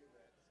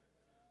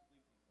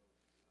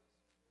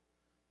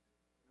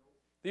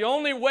 The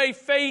only way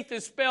faith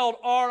is spelled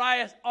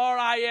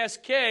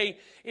R-I-S-K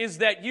is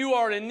that you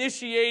are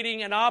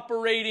initiating and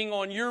operating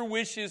on your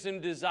wishes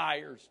and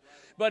desires.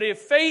 But if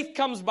faith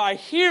comes by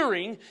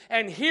hearing,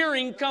 and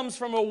hearing comes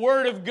from a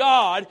word of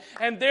God,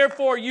 and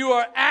therefore you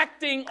are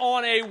acting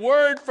on a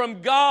word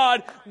from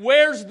God,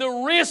 where's the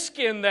risk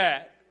in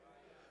that?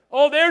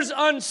 Oh, there's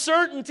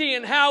uncertainty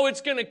in how it's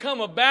going to come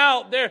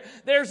about.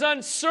 There's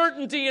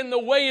uncertainty in the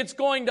way it's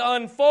going to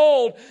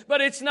unfold.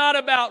 But it's not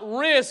about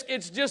risk.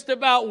 It's just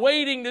about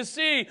waiting to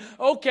see,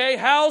 okay,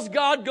 how's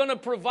God going to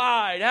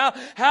provide?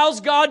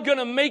 How's God going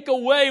to make a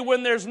way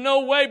when there's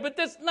no way? But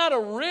that's not a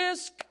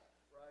risk.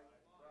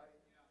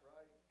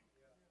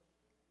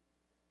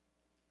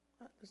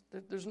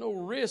 There's no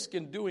risk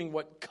in doing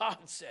what God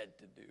said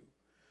to do.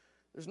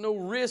 There's no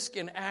risk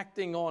in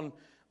acting on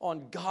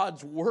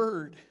God's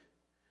word.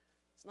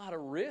 It's not a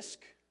risk.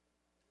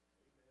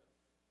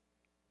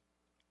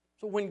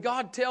 So when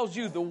God tells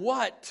you the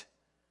what,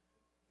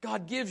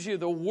 God gives you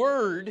the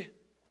word.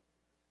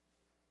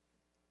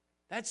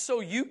 That's so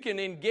you can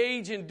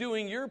engage in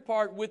doing your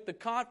part with the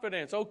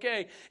confidence.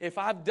 Okay, if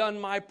I've done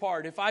my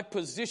part, if I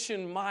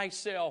position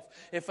myself,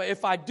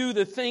 if I do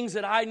the things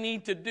that I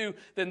need to do,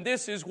 then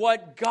this is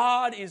what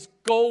God is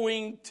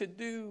going to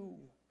do.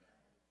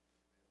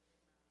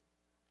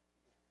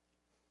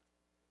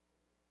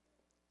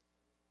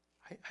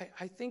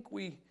 I think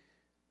we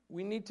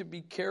need to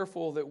be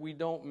careful that we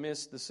don't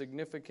miss the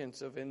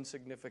significance of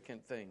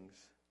insignificant things.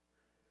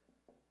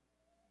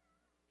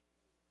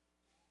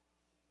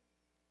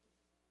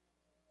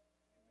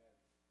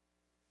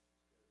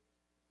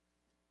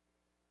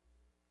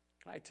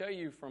 I tell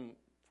you from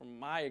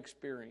my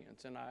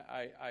experience, and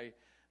I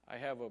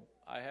have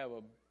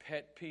a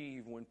pet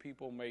peeve when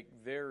people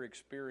make their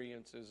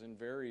experiences in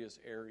various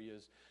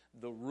areas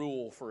the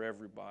rule for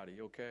everybody,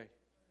 okay?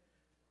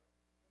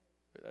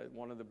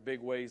 One of the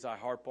big ways I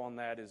harp on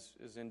that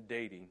is in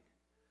dating.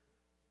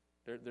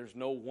 There's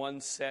no one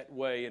set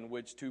way in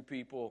which two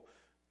people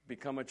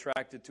become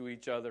attracted to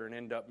each other and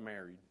end up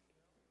married.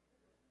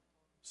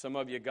 Some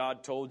of you,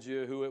 God told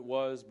you who it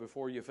was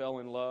before you fell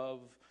in love.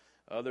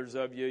 Others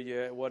of you,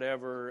 yeah,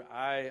 whatever.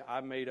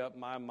 I made up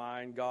my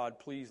mind. God,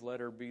 please let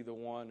her be the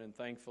one. And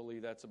thankfully,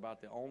 that's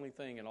about the only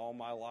thing in all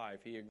my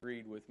life He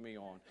agreed with me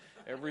on.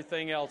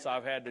 Everything else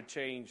I've had to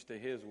change to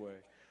His way.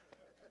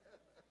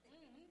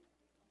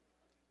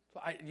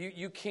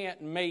 You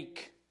can't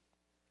make.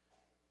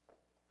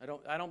 I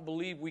don't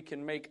believe we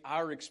can make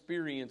our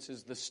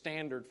experiences the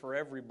standard for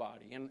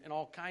everybody in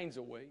all kinds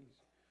of ways.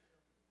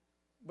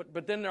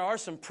 But then there are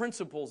some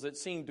principles that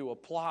seem to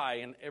apply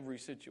in every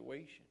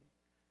situation.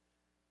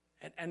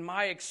 And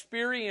my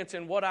experience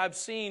and what I've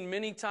seen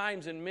many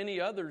times and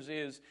many others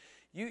is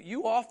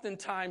you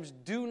oftentimes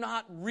do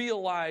not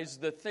realize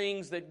the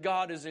things that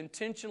God is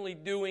intentionally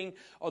doing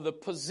or the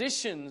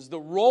positions,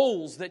 the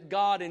roles that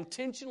God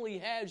intentionally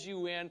has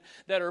you in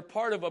that are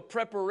part of a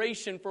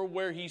preparation for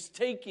where He's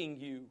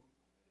taking you.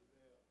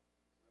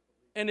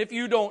 And if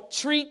you don't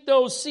treat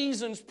those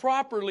seasons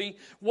properly,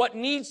 what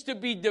needs to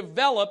be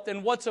developed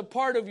and what's a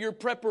part of your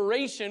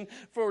preparation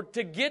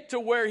to get to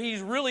where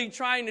He's really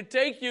trying to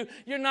take you,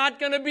 you're not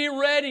going to be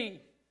ready.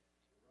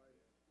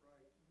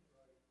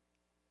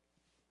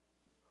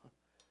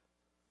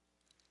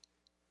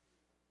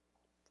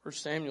 1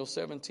 Samuel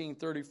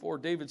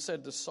 17:34, David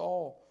said to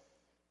Saul,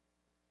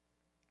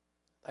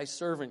 "Thy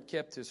servant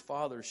kept his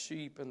father's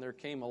sheep, and there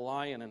came a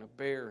lion and a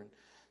bear, and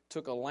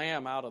took a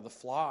lamb out of the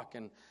flock,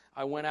 and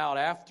I went out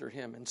after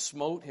him, and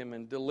smote him,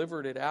 and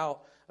delivered it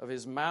out of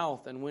his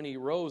mouth. And when he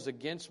rose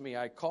against me,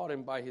 I caught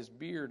him by his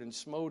beard, and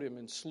smote him,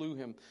 and slew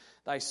him.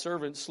 Thy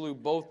servant slew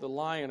both the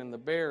lion and the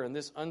bear, and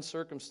this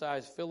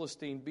uncircumcised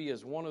Philistine be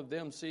as one of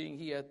them, seeing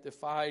he hath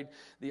defied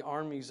the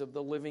armies of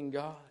the living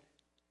God."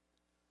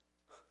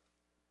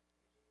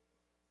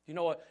 You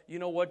know what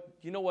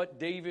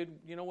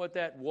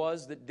that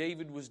was that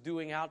David was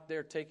doing out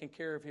there taking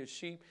care of his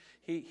sheep?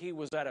 He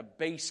was at a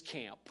base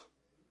camp.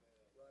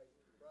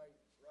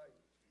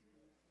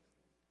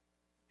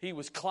 He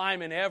was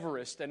climbing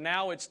Everest, and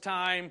now it's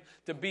time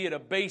to be at a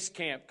base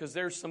camp because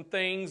there's some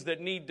things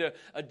that need to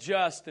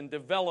adjust and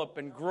develop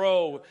and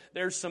grow.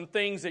 There's some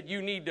things that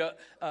you need to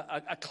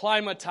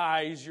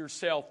acclimatize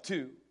yourself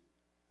to.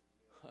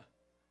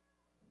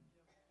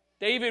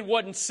 David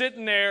wasn't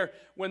sitting there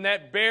when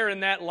that bear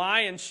and that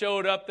lion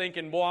showed up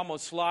thinking, boy, I'm going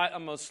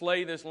to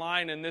slay this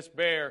lion and this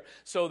bear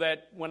so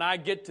that when I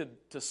get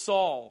to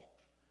Saul.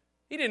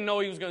 He didn't know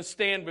he was going to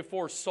stand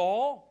before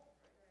Saul.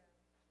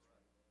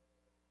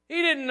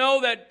 He didn't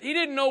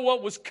know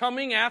what was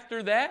coming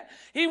after that.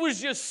 He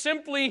was just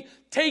simply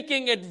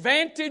taking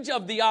advantage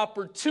of the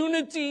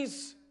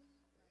opportunities.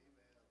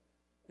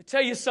 I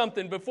tell you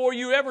something, before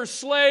you ever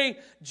slay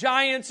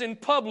giants in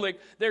public,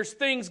 there's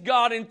things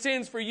God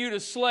intends for you to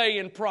slay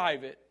in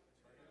private.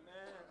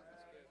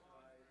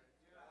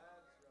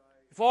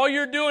 If all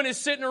you're doing is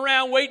sitting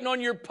around waiting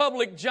on your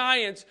public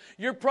giants,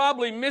 you're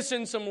probably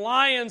missing some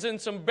lions and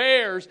some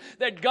bears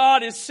that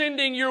God is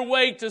sending your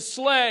way to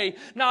slay,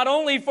 not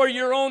only for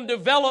your own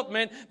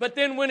development, but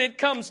then when it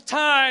comes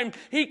time,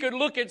 He could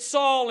look at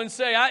Saul and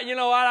say,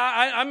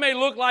 I may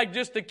look like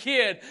just a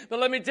kid, but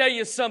let me tell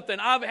you something.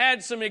 I've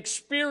had some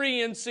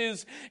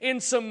experiences in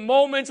some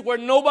moments where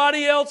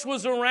nobody else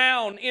was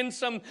around, in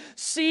some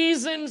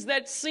seasons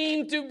that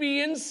seemed to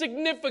be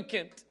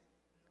insignificant.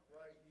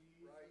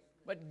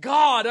 But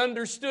God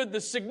understood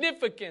the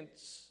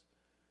significance.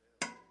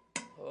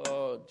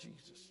 Oh,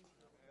 Jesus.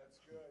 That's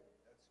good.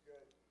 That's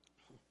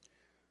good.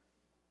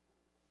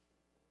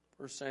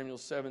 1 Samuel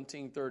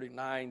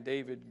 17:39,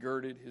 David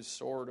girded his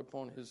sword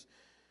upon his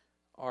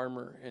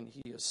armor, and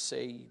he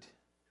essayed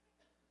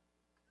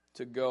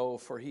to go,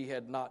 for he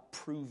had not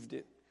proved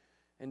it.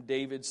 And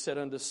David said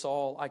unto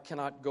Saul, I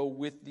cannot go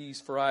with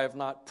these, for I have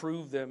not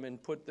proved them,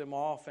 and put them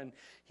off. And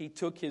he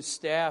took his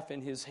staff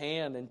in his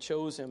hand, and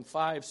chose him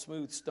 5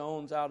 smooth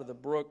stones out of the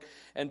brook,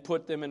 and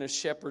put them in a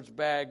shepherd's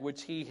bag,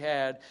 which he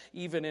had,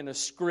 even in a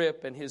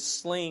scrip, and his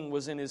sling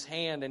was in his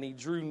hand, and he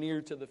drew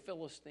near to the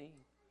Philistine.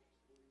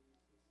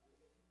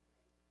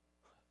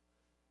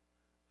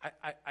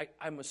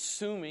 I'm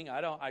assuming,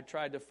 I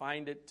tried to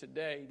find it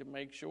today to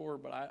make sure,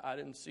 but I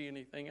didn't see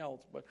anything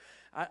else. But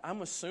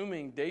I'm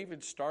assuming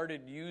David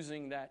started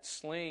using that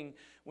sling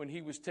when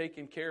he was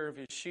taking care of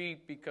his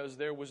sheep, because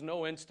there was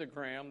no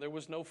Instagram, there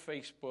was no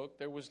Facebook,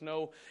 there was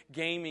no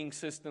gaming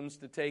systems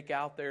to take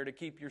out there to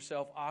keep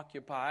yourself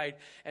occupied.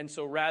 And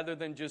so rather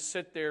than just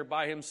sit there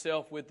by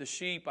himself with the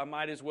sheep, I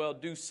might as well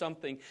do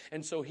something.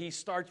 And so he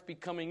starts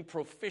becoming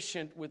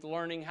proficient with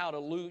learning how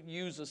to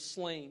use a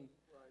sling.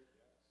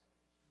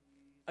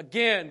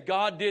 Again,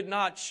 God did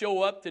not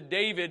show up to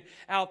David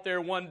out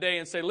there one day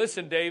and say,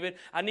 listen, David,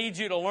 I need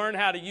you to learn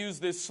how to use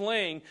this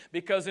sling,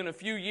 because in a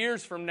few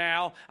years from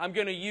now, I'm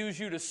going to use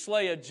you to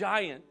slay a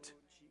giant.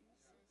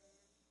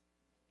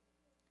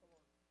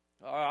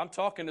 I'm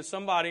talking to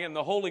somebody in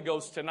the Holy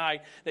Ghost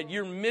tonight that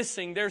you're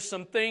missing. There's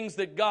some things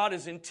that God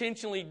is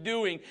intentionally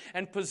doing,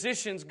 and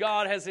positions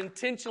God has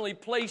intentionally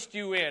placed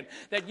you in,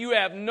 that you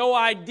have no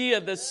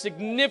idea the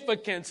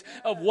significance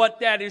of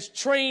what that is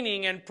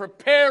training and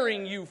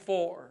preparing you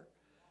for.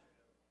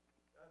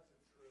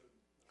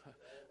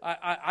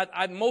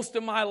 most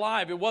of my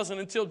life, it wasn't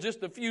until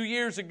just a few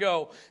years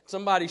ago,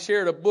 somebody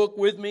shared a book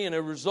with me, and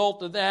a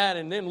result of that,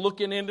 and then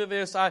looking into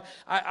this,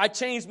 I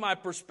changed my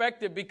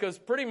perspective, because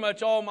pretty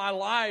much all my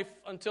life,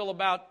 until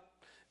about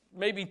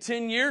maybe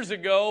 10 years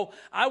ago,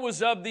 I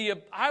was of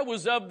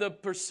the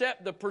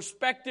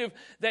perspective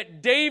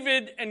that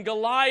David and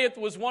Goliath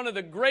was one of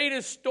the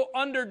greatest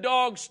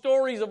underdog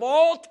stories of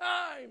all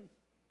time.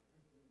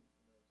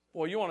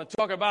 Boy, you want to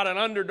talk about an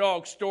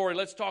underdog story?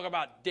 Let's talk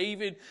about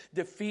David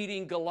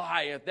defeating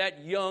Goliath,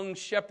 that young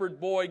shepherd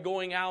boy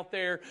going out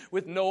there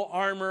with no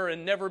armor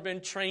and never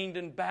been trained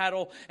in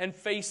battle, and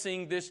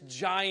facing this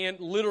giant,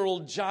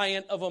 literal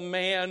giant of a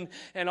man,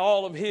 and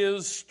all of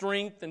his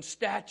strength and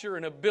stature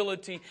and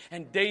ability,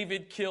 and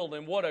David killed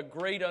him. What a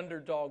great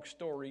underdog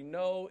story.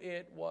 No,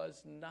 it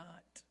was not.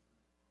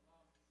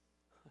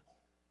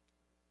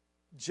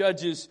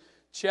 Judges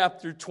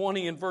Chapter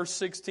 20 and verse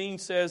 16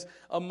 says,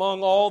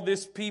 among all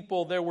this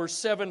people there were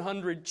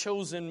 700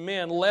 chosen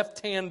men,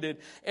 left-handed.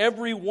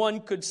 Every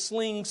one could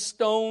sling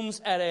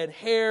stones at a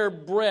hair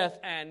breadth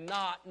and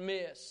not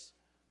miss.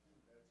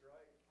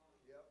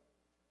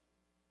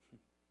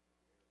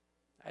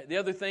 The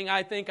other thing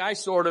I think I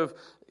sort of,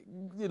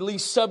 at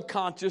least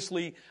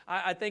subconsciously,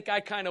 I think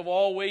I kind of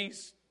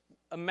always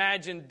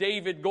imagine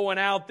David going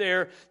out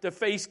there to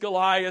face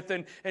Goliath,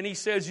 and he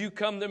says, you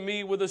come to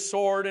me with a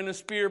sword and a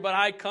spear, but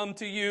I come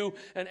to you.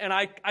 And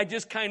I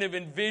just kind of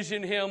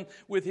envision him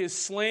with his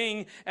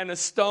sling and a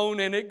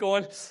stone in it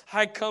going,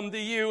 I come to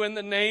you in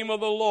the name of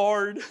the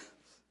Lord.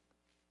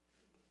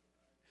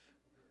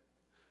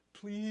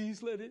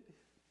 Please let it.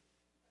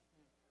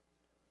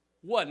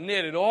 Wasn't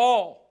it at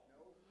all.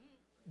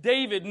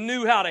 David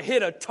knew how to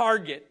hit a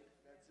target.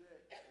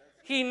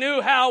 He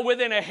knew how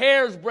within a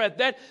hair's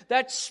breadth,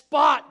 that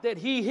spot that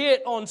he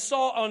hit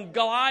on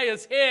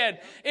Goliath's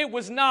head, it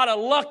was not a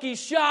lucky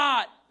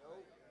shot.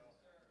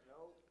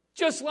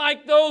 Just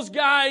like those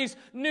guys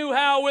knew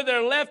how with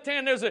their left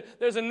hand.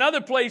 There's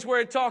another place where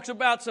it talks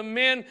about some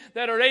men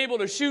that are able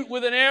to shoot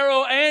with an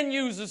arrow and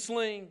use a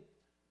sling.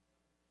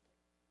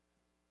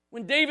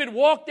 When David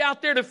walked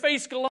out there to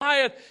face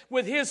Goliath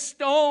with his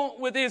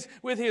stone, with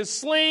his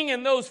sling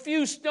and those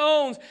few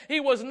stones, he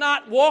was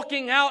not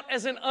walking out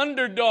as an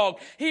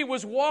underdog. He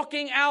was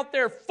walking out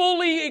there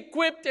fully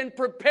equipped and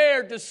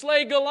prepared to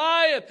slay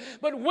Goliath.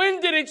 But when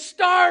did it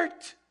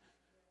start?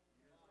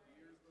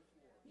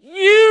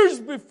 Years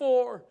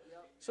before.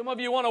 Some of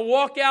you want to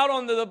walk out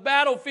onto the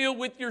battlefield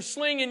with your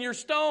sling and your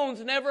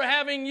stones, never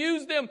having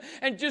used them,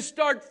 and just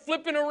start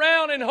flipping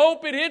around and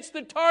hope it hits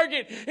the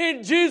target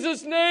in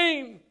Jesus'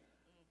 name.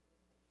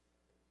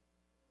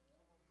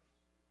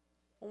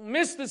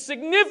 Miss the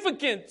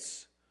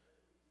significance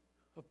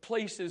of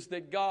places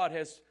that God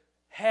has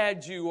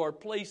had you, or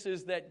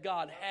places that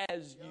God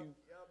has you.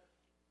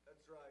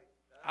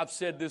 I've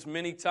said this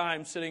many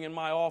times sitting in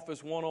my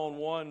office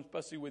one-on-one,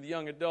 especially with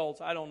young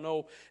adults. I don't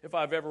know if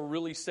I've ever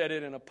really said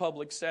it in a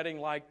public setting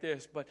like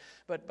this, but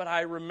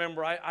I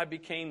remember I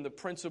became the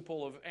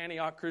principal of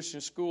Antioch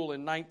Christian School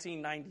in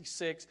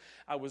 1996.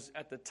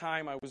 At the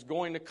time I was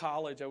going to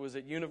college. I was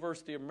at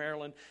University of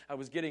Maryland. I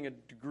was getting a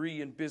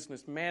degree in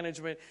business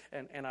management,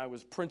 and I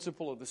was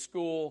principal of the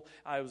school.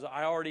 I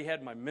already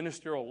had my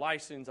ministerial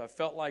license. I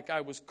felt like I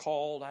was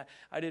called.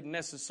 I didn't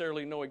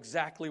necessarily know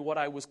exactly what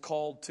I was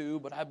called to,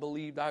 but I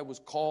believed I was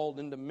called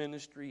into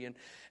ministry, and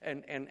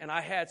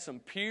I had some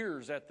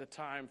peers at the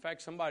time. In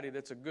fact, somebody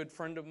that's a good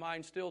friend of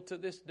mine still to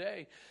this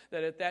day,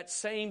 that at that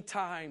same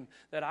time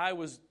that I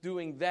was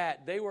doing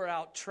that, they were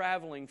out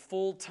traveling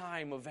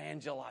full-time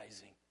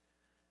evangelizing.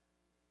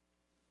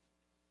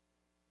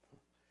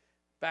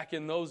 Back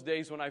in those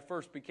days when I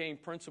first became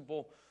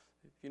principal,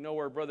 if you know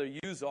where Brother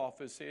Yu's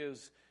office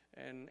is,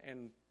 and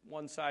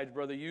one side's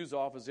Brother Yu's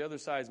office, the other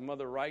side's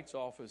Mother Wright's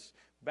office.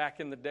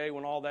 Back in the day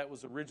when all that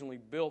was originally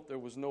built, there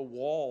was no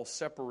wall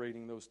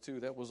separating those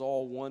two. That was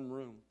all one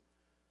room.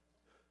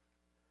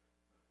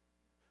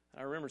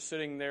 I remember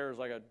sitting there as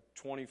like a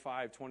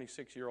 25,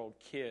 26-year-old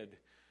kid.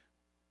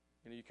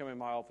 You come in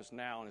my office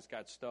now and it's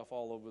got stuff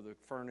all over the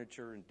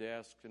furniture and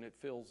desks, and it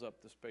fills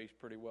up the space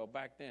pretty well.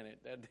 Back then,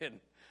 that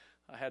didn't.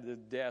 I had the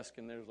desk,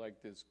 and there's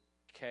like this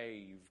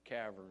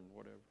cavern,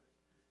 whatever.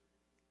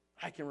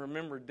 I can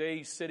remember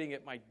days sitting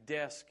at my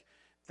desk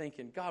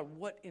thinking, God,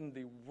 what in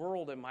the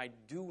world am I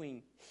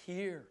doing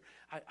here?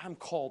 I'm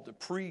called to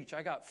preach.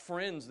 I got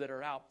friends that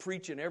are out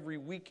preaching every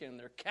weekend.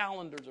 Their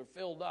calendars are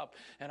filled up.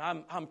 And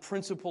I'm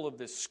principal of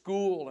this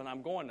school, and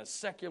I'm going to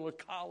secular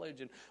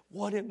college. And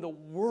what in the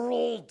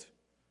world?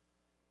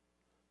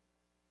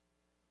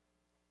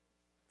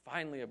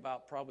 Finally,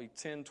 about probably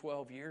 10,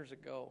 12 years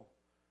ago,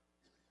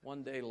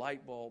 one day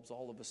light bulbs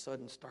all of a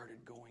sudden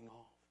started going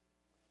off.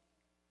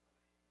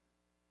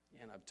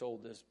 And I've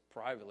told this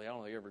privately. I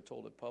don't think I ever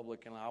told it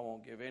public, and I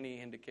won't give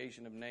any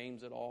indication of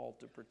names at all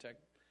to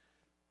protect.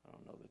 I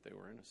don't know that they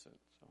were innocent.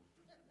 So,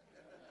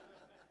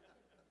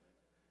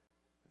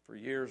 for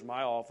years,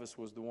 my office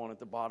was the one at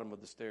the bottom of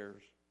the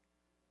stairs.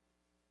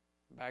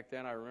 Back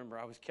then, I remember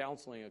I was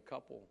counseling a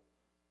couple,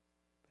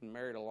 been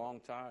married a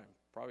long time.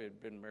 Probably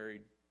had been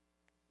married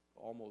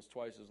almost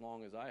twice as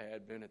long as I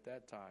had been at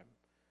that time.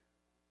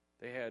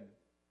 They had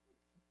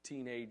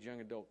teenage,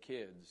 young adult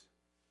kids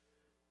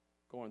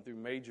going through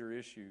major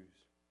issues.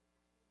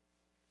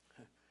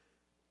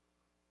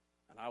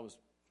 And I was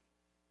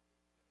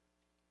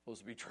supposed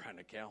to be trying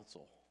to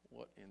counsel.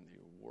 What in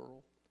the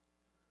world?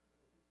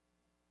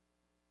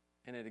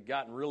 And it had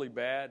gotten really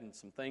bad, and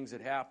some things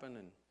had happened,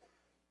 and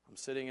I'm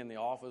sitting in the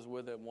office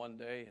with him one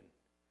day, and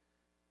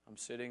I'm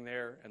sitting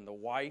there, and the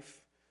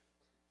wife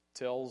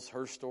tells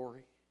her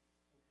story,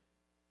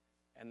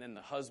 and then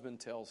the husband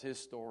tells his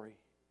story,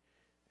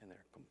 and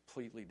they're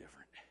completely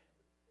different.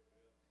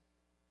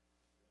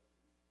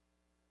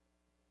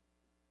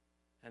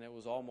 And it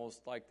was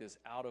almost like this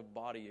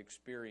out-of-body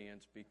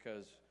experience,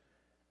 because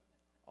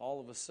all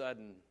of a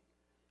sudden,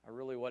 I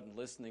really wasn't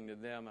listening to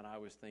them, and I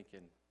was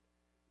thinking,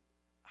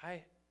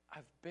 I've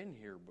been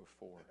here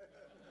before.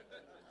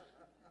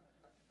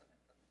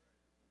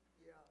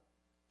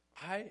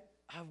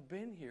 I've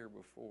been here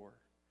before.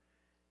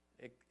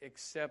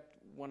 Except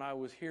when I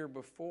was here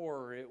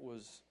before, it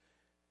was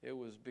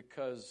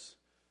because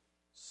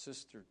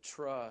Sister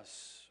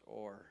Truss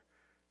or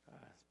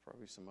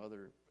probably some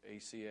other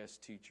ACS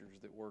teachers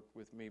that worked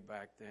with me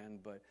back then,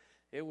 but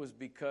it was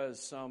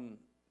because some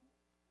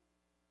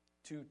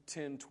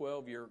 10 or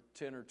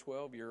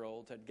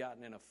 12-year-olds had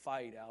gotten in a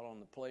fight out on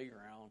the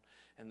playground,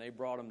 and they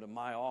brought them to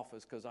my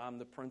office because I'm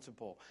the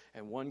principal.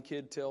 And one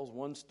kid tells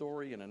one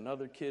story, and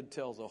another kid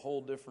tells a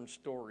whole different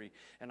story.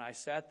 And I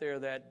sat there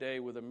that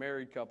day with a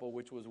married couple,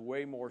 which was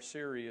way more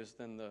serious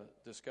than the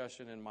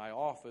discussion in my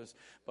office.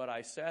 But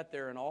I sat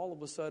there, and all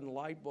of a sudden,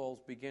 light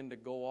bulbs began to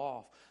go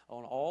off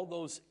on all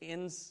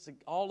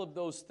of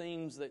those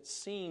things that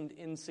seemed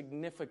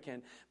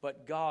insignificant,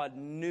 but God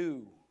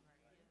knew.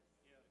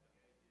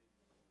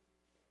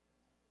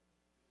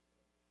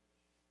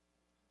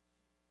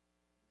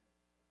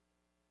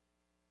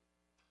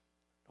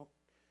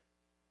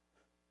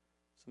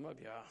 Some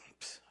of you,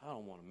 I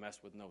don't want to mess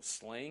with no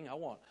sling. I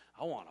want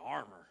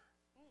armor.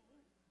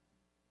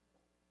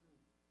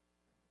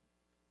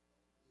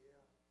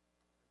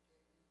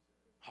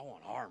 I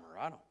want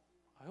armor.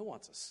 Who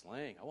wants a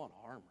sling? I want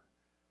armor.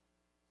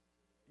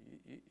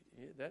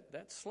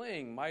 That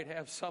sling might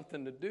have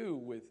something to do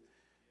with.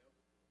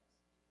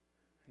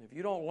 And if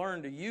you don't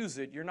learn to use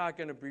it, you're not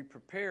going to be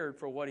prepared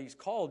for what He's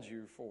called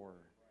you for.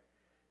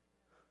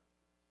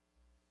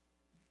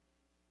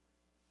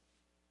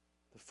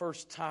 The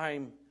first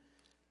time,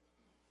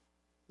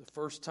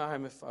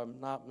 if I'm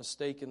not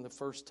mistaken, the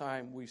first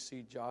time we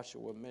see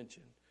Joshua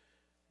mentioned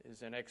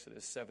is in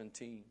Exodus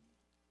 17.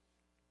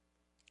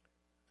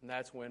 And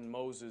that's when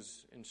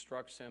Moses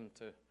instructs him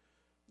to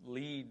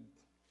lead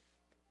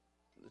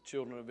the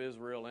children of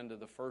Israel into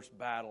the first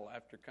battle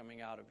after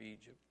coming out of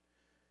Egypt.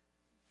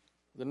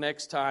 The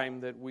next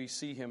time that we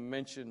see him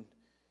mentioned,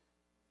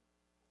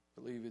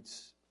 I believe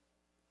it's,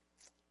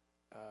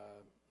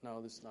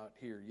 no, this is not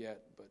here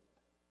yet, but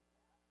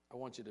I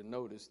want you to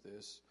notice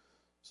this.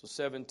 So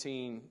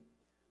 17,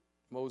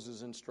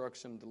 Moses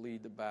instructs him to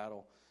lead the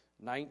battle.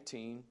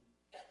 19,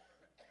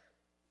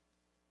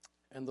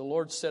 and the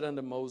Lord said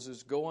unto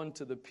Moses, Go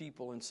unto the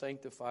people and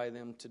sanctify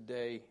them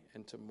today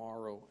and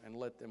tomorrow, and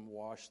let them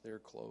wash their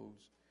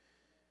clothes.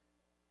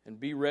 And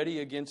be ready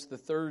against the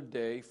third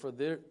day, for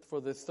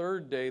the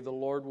third day the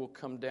Lord will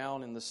come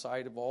down in the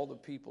sight of all the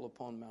people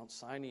upon Mount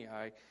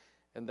Sinai,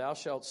 and thou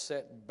shalt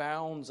set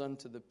bounds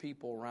unto the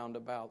people round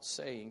about,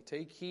 saying,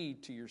 Take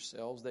heed to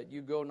yourselves that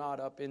you go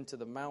not up into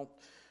the mount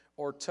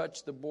or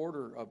touch the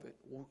border of it.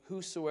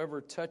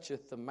 Whosoever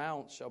toucheth the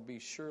mount shall be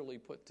surely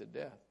put to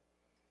death.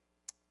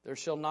 There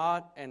shall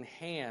not an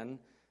hand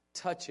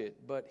touch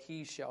it, but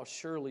he shall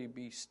surely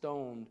be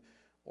stoned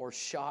or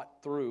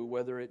shot through,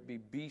 whether it be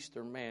beast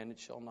or man, it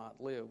shall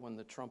not live. When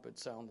the trumpet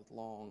soundeth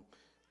long,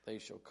 they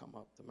shall come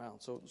up the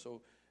mount.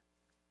 So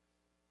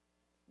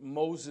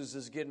Moses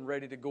is getting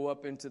ready to go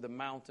up into the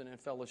mountain in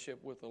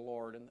fellowship with the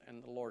Lord,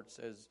 and the Lord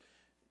says,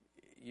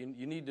 you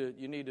need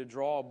to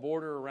draw a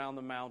border around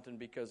the mountain,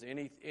 because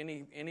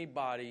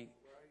anybody,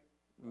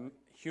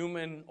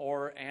 human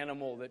or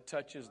animal, that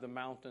touches the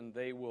mountain,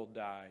 they will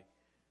die.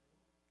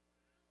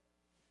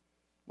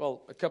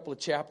 Well, a couple of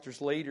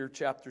chapters later,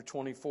 chapter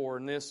 24,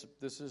 and this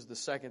is the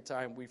second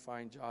time we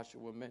find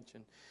Joshua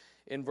mentioned.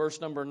 In verse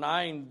number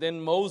 9,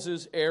 then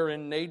Moses,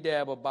 Aaron,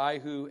 Nadab,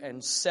 Abihu,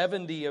 and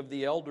 70 of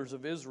the elders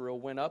of Israel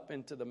went up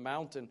into the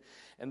mountain,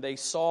 and they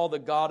saw the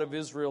God of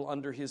Israel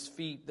under his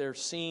feet. There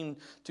seemed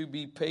to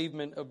be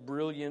pavement of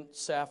brilliant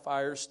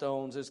sapphire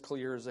stones as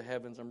clear as the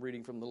heavens. I'm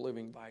reading from the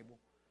Living Bible.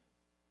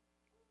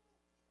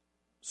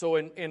 So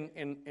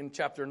in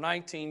chapter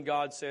 19,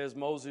 God says,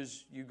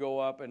 Moses, you go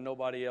up and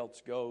nobody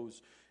else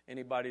goes.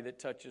 Anybody that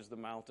touches the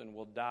mountain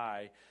will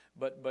die.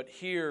 But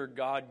here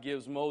God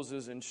gives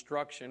Moses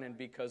instruction, and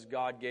because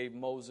God gave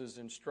Moses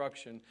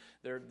instruction,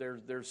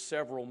 there's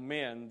several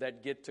men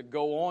that get to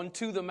go on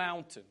to the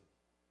mountain.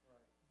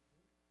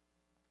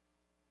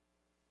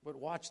 But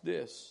watch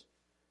this.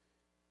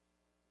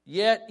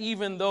 Yet,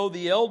 even though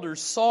the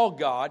elders saw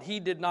God,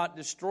 He did not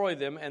destroy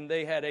them, and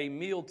they had a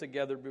meal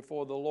together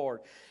before the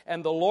Lord.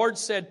 And the Lord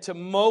said to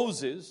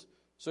Moses,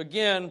 so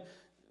again,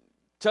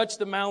 touch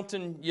the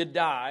mountain, you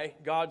die.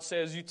 God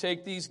says, you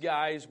take these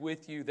guys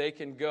with you, they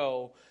can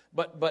go.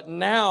 But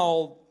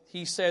now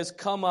He says,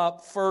 come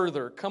up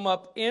further. Come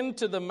up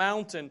into the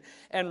mountain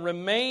and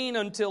remain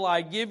until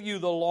I give you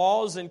the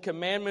laws and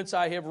commandments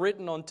I have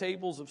written on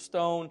tables of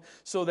stone,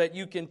 so that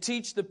you can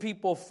teach the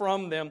people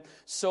from them.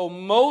 So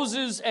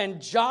Moses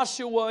and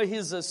Joshua,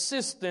 his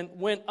assistant,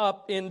 went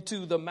up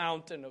into the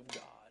mountain of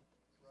God.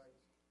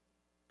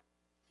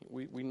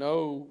 We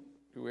know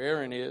who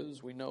Aaron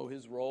is. We know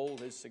his role,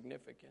 his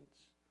significance.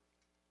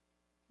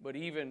 But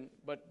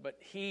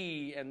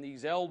he and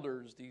these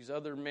elders, these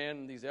other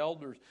men, these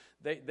elders,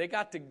 they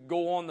got to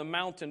go on the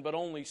mountain, but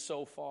only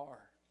so far.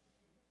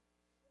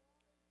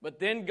 But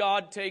then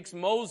God takes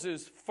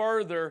Moses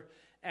further,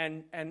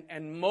 and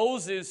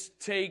Moses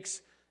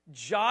takes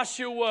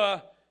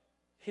Joshua,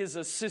 his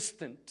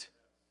assistant.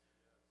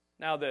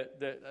 Now,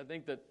 I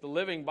think that the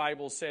Living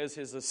Bible says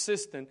his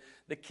assistant.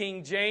 The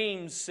King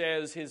James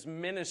says his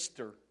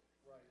minister.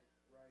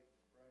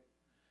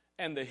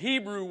 And the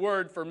Hebrew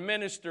word for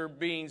minister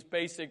means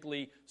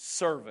basically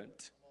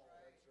servant.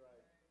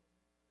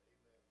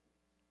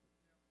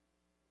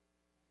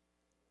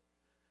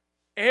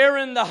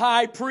 Aaron the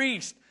high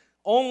priest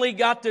only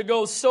got to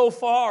go so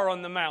far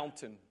on the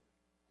mountain.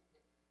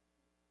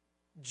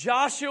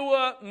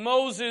 Joshua,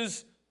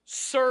 Moses'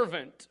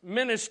 servant,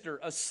 minister,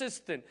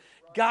 assistant,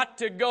 got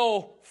to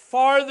go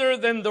farther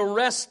than the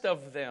rest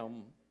of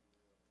them.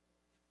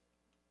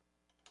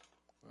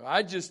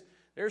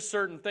 There's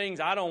certain things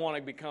I don't want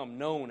to become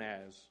known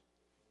as.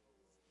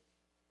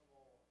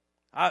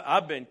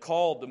 I've been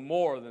called to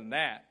more than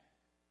that.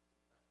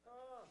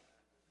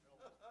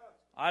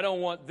 I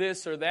don't want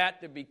this or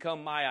that to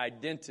become my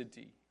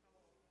identity.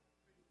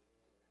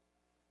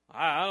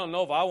 I don't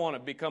know if I want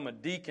to become a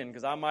deacon,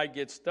 because I might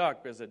get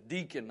stuck as a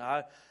deacon.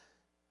 I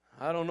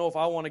don't know if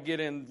I want to get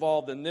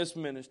involved in this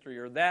ministry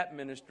or that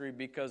ministry,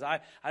 because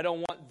I don't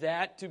want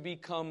that to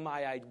become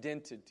my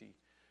identity.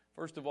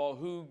 First of all,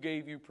 who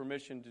gave you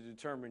permission to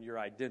determine your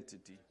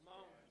identity?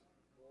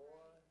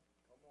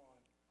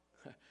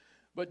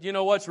 But you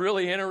know what's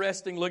really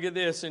interesting? Look at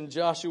this in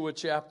Joshua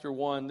chapter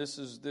 1. This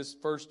is this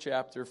first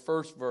chapter,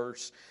 first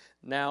verse.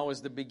 Now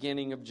is the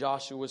beginning of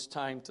Joshua's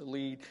time to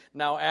lead.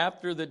 Now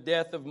after the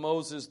death of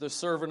Moses, the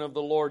servant of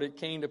the Lord, it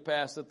came to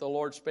pass that the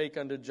Lord spake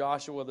unto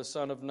Joshua, the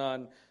son of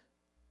Nun,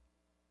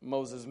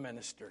 Moses'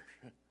 minister,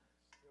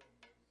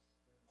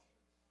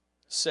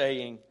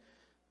 saying,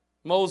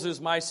 Moses,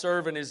 my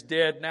servant, is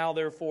dead. Now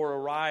therefore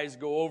arise,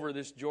 go over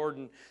this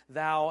Jordan,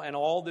 thou and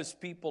all this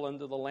people,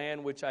 unto the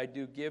land which I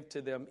do give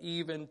to them,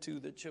 even to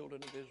the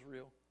children of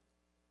Israel.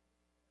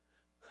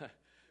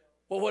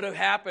 What would have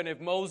happened if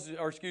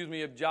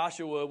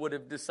Joshua would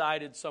have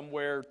decided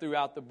somewhere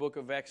throughout the book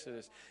of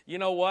Exodus, you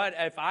know what?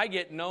 If I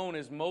get known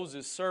as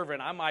Moses'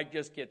 servant, I might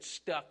just get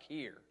stuck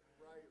here.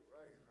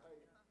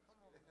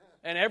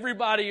 And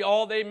everybody,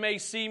 all they may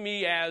see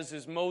me as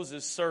is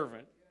Moses'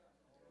 servant.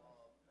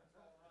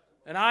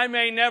 And I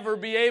may never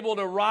be able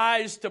to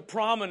rise to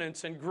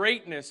prominence and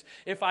greatness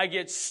if I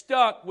get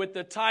stuck with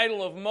the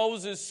title of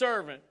Moses'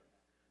 servant.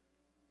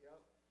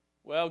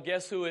 Well,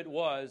 guess who it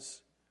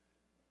was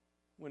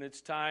when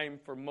it's time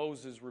for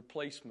Moses'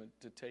 replacement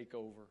to take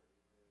over?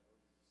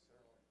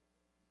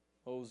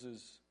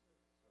 Moses'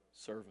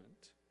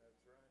 servant.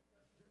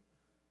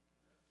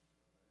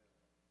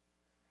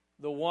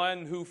 The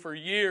one who for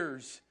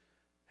years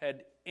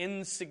had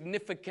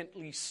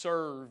insignificantly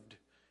served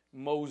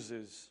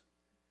Moses.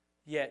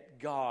 Yet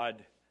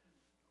God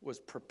was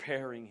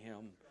preparing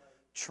him,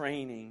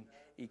 training,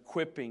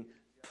 equipping,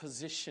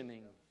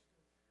 positioning.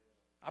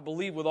 I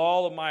believe with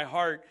all of my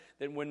heart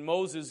that when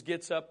Moses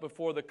gets up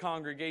before the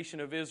congregation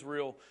of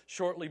Israel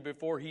shortly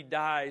before he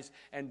dies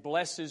and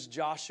blesses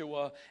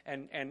Joshua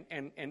and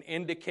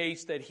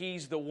indicates that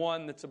he's the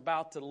one that's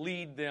about to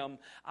lead them,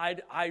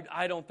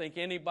 I don't think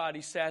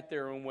anybody sat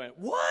there and went,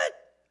 "What?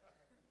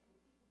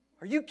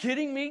 Are you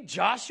kidding me?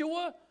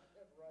 Joshua?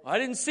 I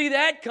didn't see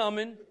that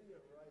coming."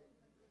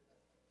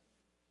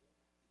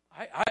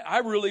 I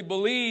really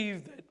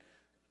believe that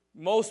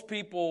most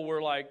people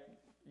were like,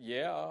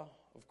 yeah,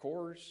 of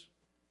course.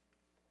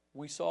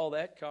 We saw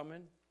that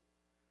coming.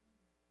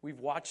 We've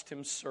watched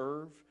him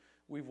serve.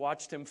 We've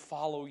watched him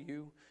follow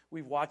you.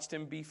 We've watched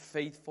him be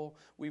faithful.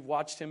 We've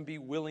watched him be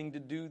willing to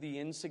do the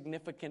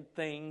insignificant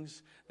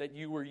things that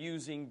you were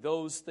using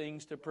those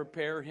things to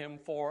prepare him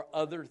for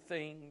other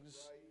things.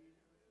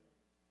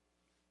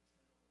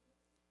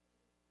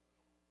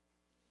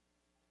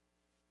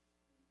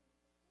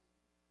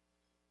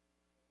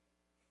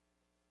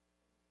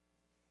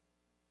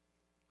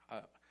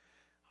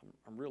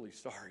 I'm really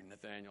sorry,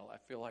 Nathaniel. I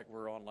feel like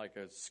we're on like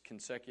a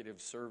consecutive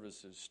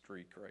services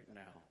streak right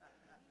now.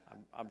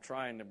 I'm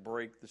trying to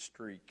break the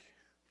streak.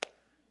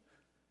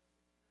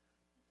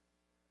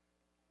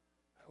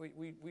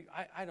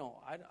 I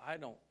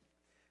don't.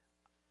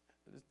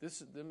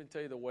 This is. Let me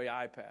tell you the way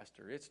I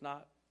pastor. It's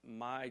not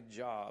my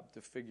job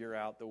to figure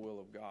out the will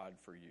of God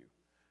for you.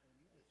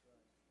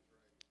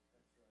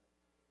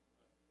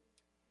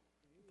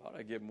 Thought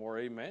I'd get more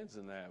amens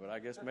than that, but I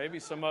guess maybe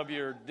some of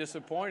you are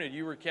disappointed.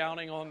 You were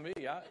counting on me.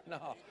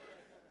 No.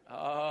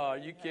 Are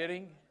you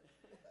kidding?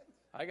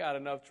 I got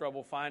enough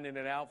trouble finding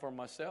it out for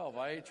myself.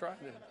 I ain't trying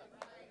to.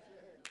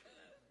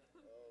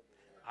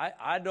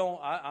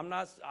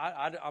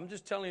 I'm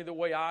just telling you the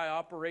way I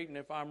operate, and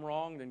if I'm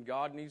wrong, then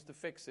God needs to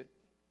fix it.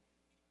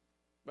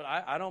 But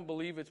I don't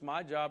believe it's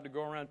my job to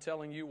go around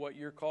telling you what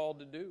you're called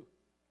to do.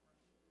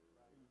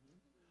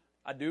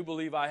 I do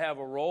believe I have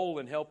a role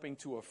in helping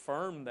to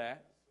affirm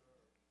that.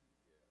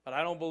 But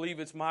I don't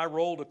believe it's my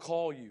role to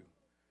call you.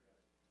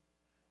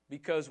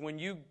 Because when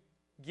you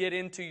get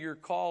into your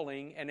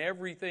calling, and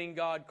everything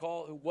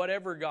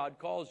whatever God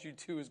calls you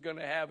to is going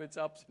to have its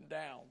ups and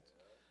downs.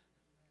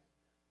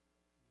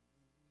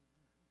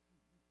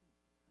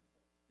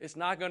 It's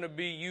not going to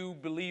be you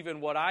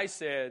believing what I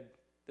said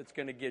that's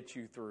going to get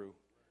you through.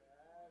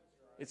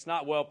 It's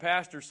not, well,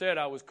 Pastor said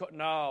I was...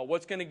 No,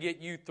 what's going to get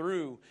you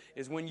through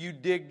is when you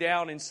dig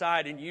down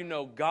inside and you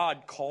know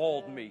God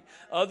called me.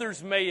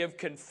 Others may have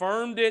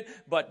confirmed it,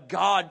 but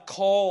God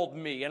called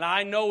me. And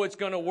I know it's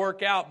going to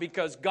work out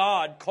because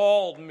God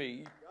called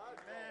me.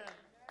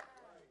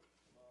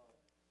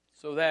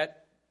 So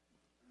that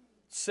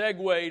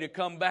segue to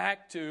come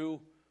back to,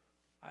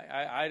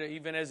 I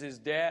even as his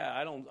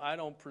dad, I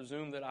don't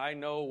presume that I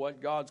know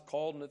what God's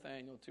called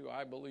Nathaniel to.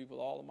 I believe with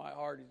all of my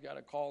heart he's got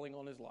a calling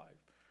on his life.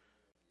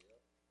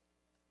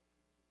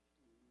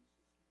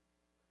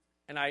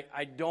 And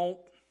I don't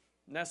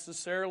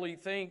necessarily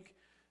think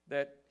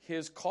that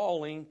his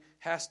calling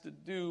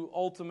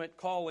ultimate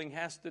calling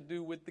has to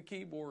do with the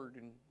keyboard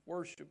and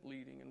worship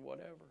leading and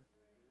whatever.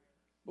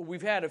 But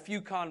we've had a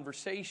few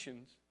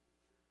conversations.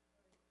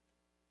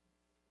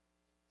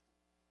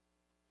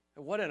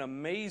 And what an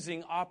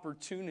amazing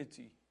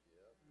opportunity.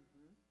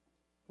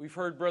 We've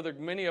heard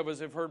many of us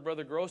have heard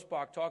Brother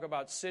Grossbach talk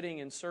about sitting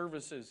in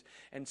services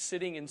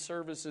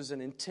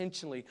and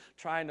intentionally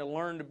trying to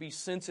learn to be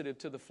sensitive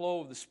to the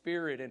flow of the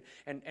Spirit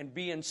and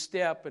be in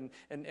step. And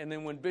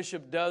then when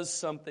Bishop does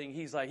something,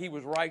 he's like, he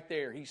was right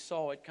there. He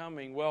saw it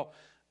coming. Well,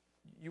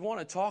 you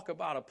want to talk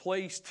about a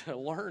place to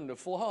learn to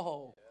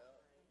flow.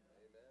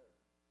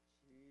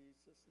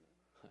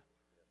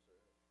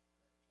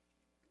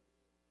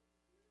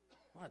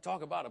 I want to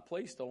talk about a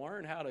place to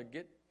learn how to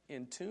get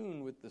in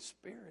tune with the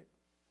Spirit.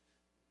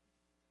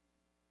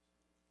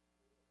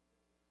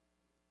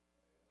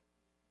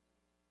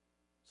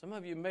 Some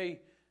of you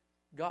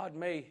God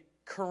may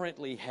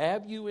currently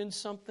have you in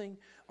something,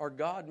 or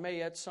God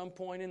may at some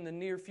point in the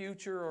near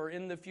future or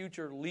in the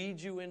future lead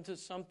you into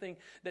something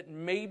that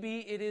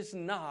maybe it is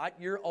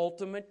not your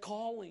ultimate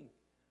calling.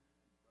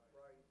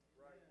 Right.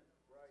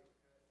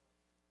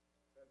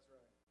 That's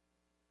right.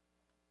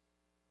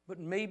 But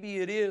maybe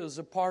it is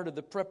a part of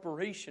the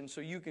preparation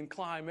so you can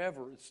climb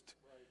Everest.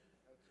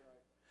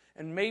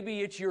 And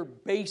maybe it's your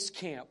base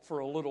camp for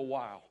a little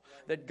while.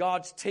 That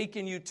God's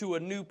taken you to a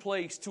new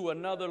place, to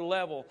another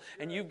level.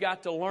 And you've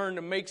got to learn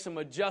to make some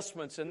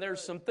adjustments. And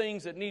there's some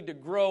things that need to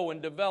grow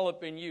and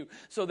develop in you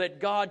so that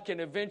God can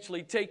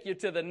eventually take you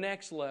to the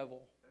next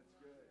level.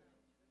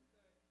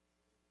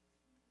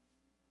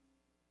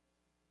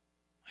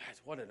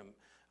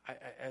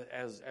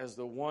 As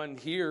the one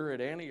here at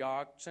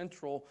Antioch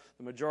Central,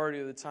 the majority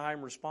of the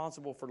time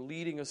responsible for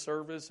leading a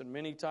service and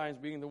many times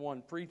being the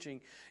one preaching,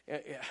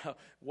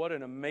 what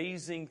an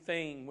amazing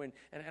thing.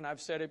 And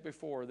I've said it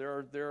before,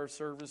 there are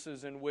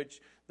services in which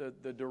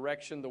the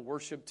direction the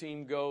worship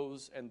team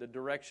goes and the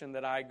direction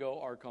that I go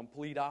are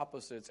complete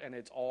opposites, and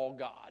it's all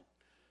God.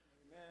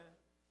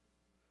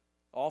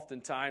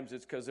 Oftentimes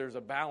it's because there's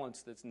a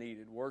balance that's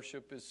needed.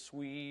 Worship is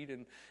sweet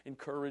and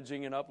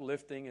encouraging and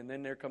uplifting, and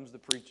then there comes the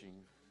preaching.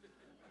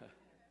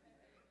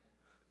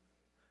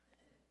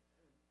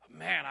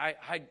 Man,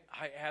 I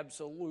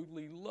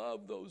absolutely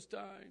love those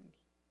times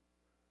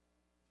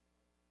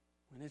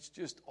when it's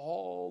just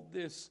all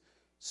this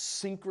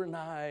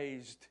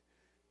synchronized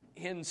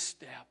in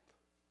step.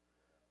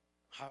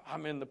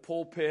 I'm in the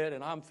pulpit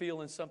and I'm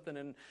feeling something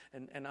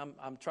and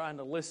I'm trying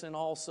to listen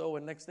also,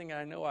 and next thing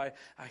I know I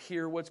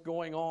hear what's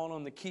going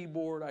on the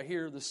keyboard. I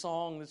hear the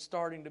song that's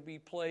starting to be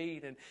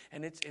played,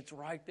 and it's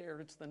right there.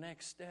 It's the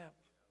next step.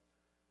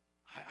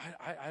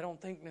 I don't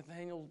think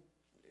Nathaniel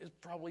is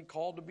probably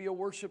called to be a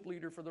worship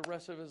leader for the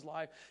rest of his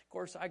life. Of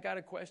course, I got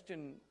a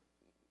question.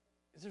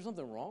 Is there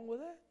something wrong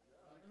with that?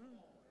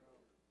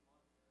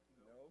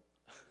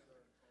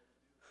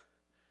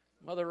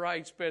 Mother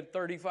Wright spent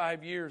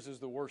 35 years as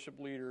the worship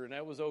leader, and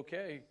that was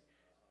okay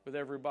with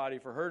everybody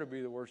for her to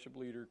be the worship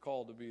leader,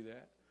 called to be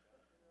that.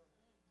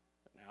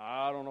 Now,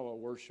 I don't know about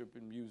worship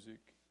and music.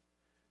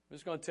 I'm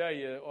just going to tell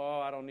you,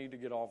 I don't need to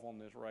get off on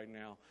this right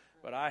now,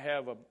 but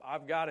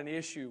I've got an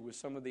issue with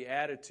some of the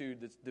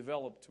attitude that's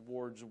developed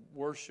towards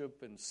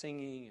worship and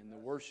singing and the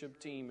worship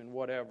team and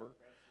whatever.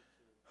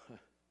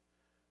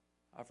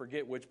 I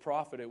forget which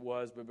prophet it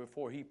was, but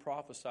before he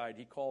prophesied,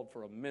 he called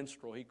for a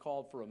minstrel. He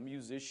called for a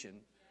musician.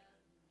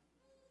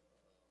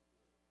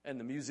 And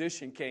the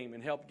musician came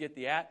and helped get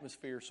the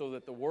atmosphere so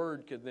that the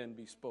word could then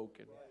be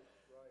spoken. Right.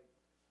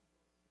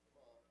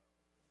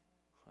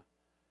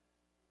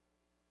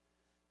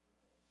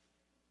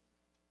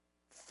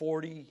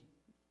 40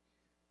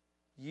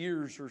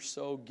 years or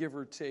so, give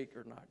or take,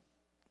 or not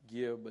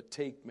give, but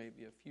take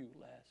maybe a few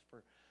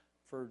less,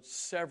 for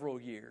several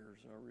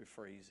years, I'll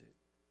rephrase it.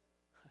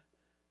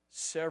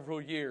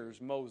 Several years,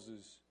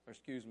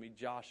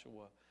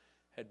 Joshua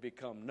had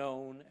become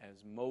known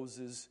as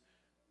Moses'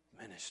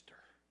 minister.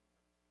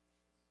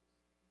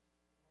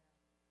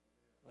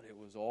 But it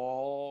was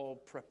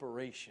all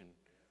preparation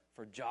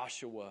for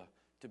Joshua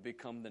to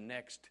become the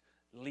next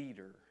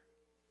leader.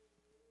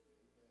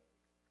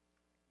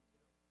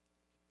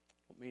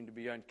 I don't mean to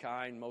be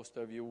unkind. Most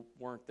of you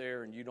weren't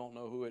there and you don't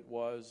know who it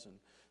was. And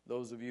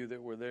those of you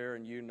that were there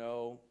and you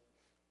know,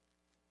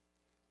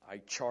 I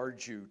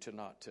charge you to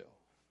not tell.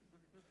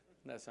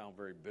 Doesn't that sound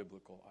very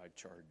biblical? I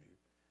charge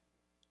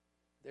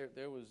you.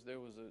 There was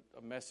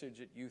a message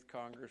at Youth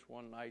Congress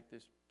one night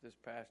this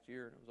past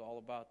year, and it was all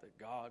about that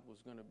God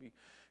was going to be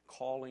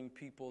calling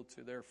people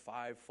to their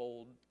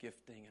fivefold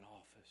gifting and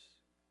office.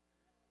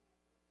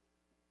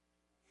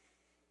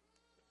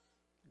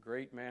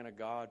 Great man of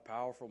God,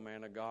 powerful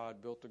man of God,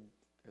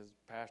 has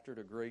pastored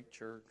a great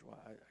church. Well,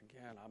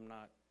 I'm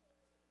not.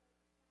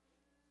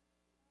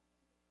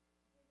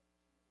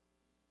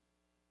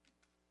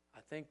 I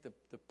think the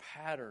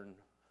pattern,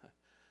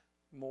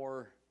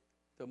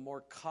 the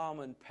more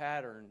common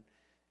pattern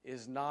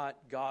is not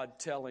God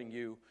telling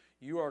you,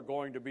 you are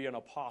going to be an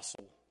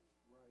apostle.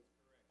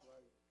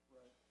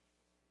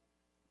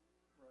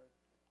 Right.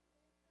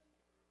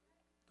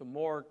 The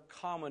more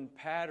common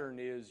pattern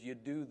is you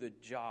do the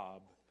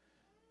job.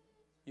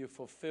 You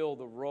fulfill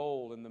the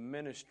role in the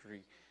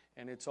ministry.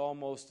 And it's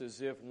almost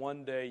as if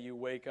one day you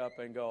wake up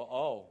and go,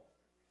 oh.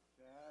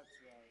 That's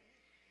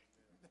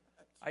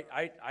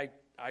right.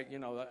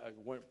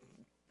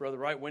 Brother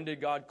Wright, when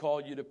did God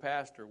call you to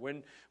pastor?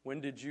 When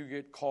did you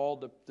get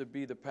called to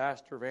be the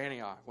pastor of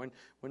Antioch? When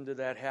did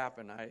that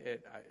happen?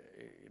 It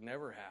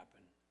never happened.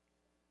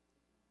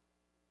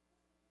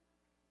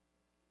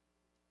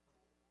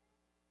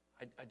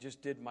 I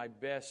just did my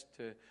best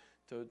to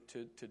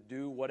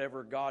do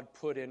whatever God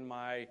put in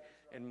my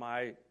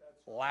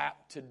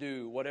lap to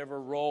do,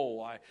 whatever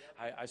role.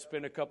 I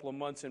spent a couple of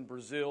months in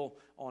Brazil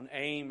on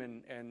AIM,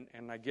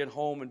 and I get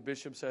home and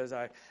Bishop says,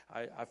 I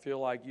feel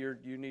like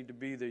you need to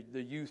be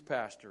the youth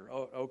pastor.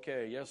 Oh,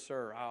 okay, yes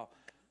sir.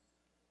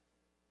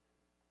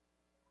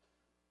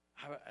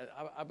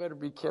 I better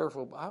be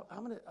careful.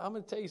 I'm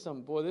gonna tell you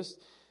something, boy.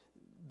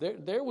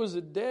 There was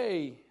a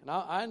day, and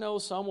I know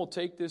some will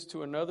take this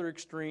to another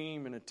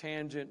extreme and a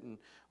tangent and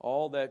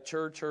all that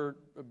church hurt,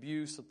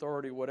 abuse,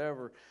 authority,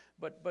 whatever.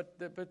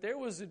 But there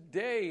was a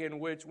day in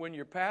which when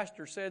your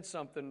pastor said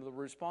something, the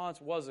response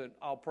wasn't,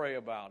 I'll pray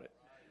about it.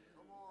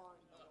 Come on.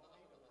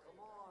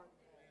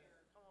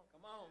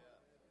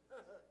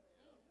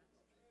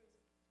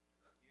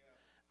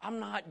 I'm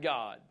not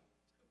God.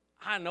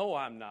 I know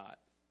I'm not.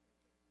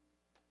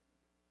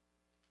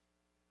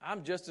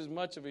 I'm just as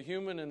much of a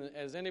human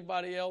as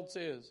anybody else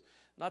is.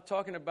 I'm not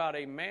talking about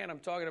a man, I'm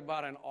talking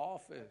about an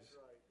office. That's right.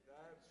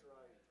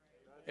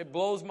 It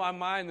blows my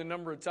mind the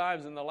number of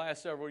times in the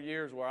last several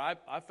years where I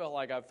felt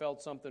like I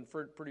felt something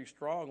pretty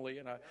strongly,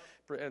 and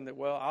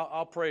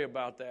I'll pray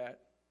about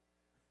that.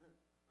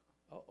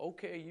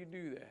 Okay, you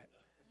do that.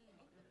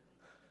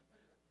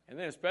 And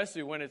then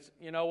especially when it's,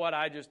 you know what,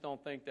 I just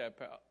don't think that.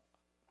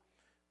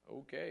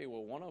 Okay,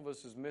 well, one of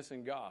us is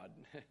missing God.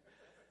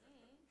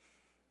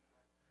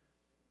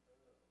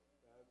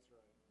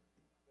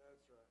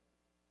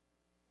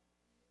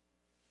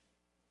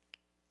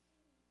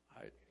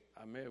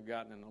 I may have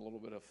gotten in a little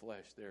bit of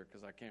flesh there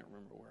because I can't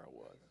remember where I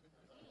was.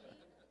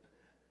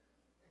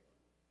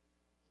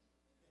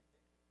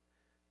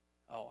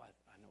 I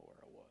know where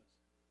I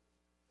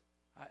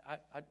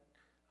was.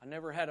 I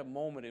never had a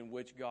moment in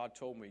which God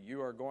told me,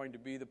 you are going to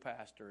be the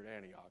pastor at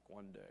Antioch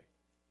one day.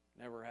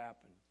 Never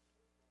happened.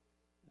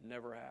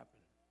 Never happened.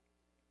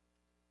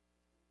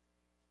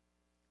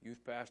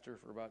 Youth pastor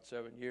for about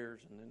 7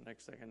 years, and then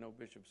next thing I know,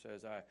 Bishop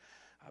says, I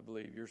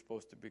believe you're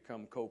supposed to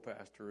become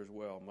co-pastor as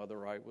well. Mother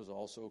Wright was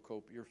also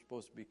you're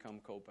supposed to become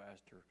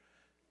co-pastor.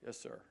 Yes,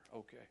 sir.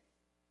 Okay.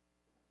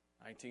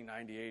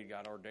 1998,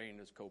 got ordained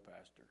as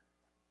co-pastor.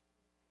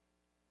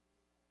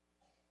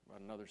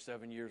 About another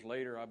 7 years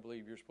later, I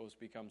believe you're supposed to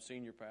become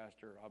senior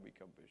pastor. I'll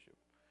become bishop.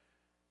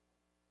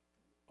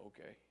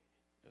 Okay.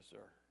 Yes,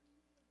 sir.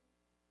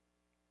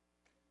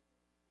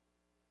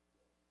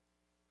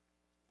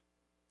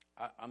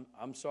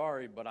 I'm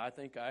sorry, but I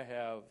think I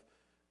have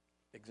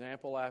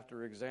example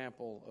after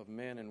example of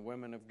men and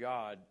women of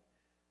God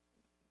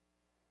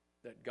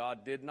that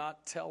God did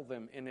not tell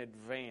them in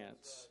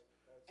advance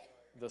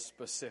the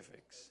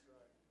specifics.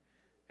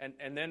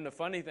 And then the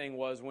funny thing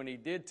was, when he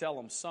did tell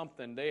them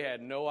something, they had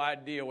no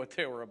idea what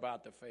they were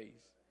about to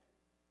face.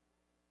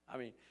 I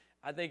mean,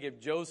 I think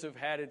if Joseph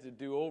had it to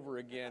do over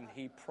again,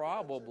 he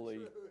probably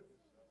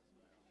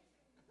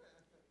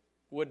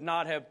would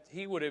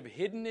have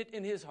hidden it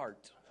in his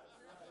heart.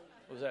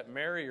 Was that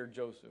Mary or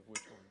Joseph?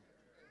 Which one?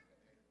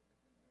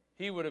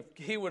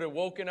 He would have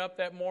woken up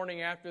that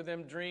morning after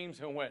them dreams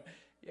and went,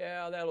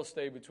 yeah, that'll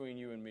stay between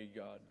you and me,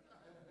 God.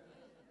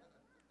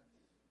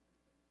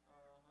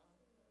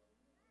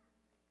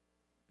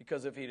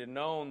 Because if he'd have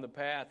known the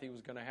path he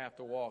was going to have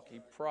to walk, he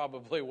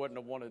probably wouldn't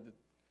have wanted to.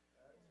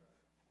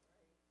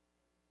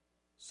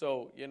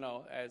 So,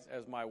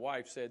 as my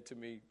wife said to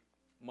me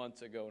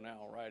months ago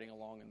now, riding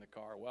along in the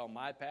car, well,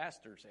 my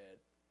pastor said,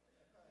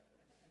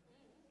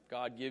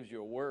 God gives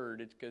you a word,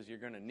 it's because you're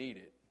going to need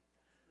it.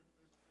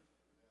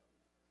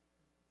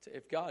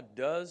 If God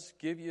does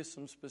give you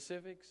some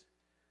specifics,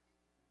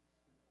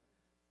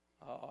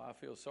 I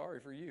feel sorry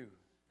for you.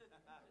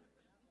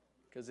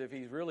 Because if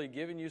he's really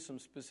giving you some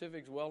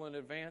specifics well in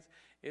advance,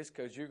 it's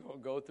because you're going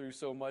to go through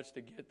so much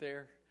to get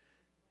there.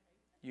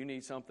 You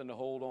need something to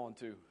hold on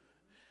to.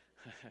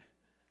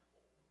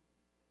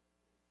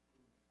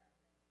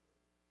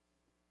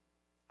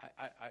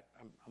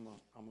 I'm going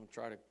to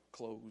try to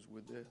close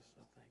with this,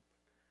 I think.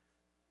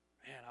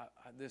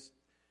 Man,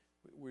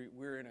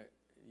 we're in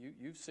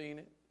you've seen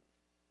it.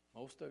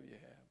 Most of you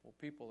have. Well,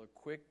 people are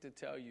quick to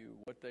tell you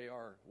what they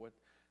are.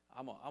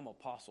 I'm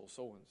apostle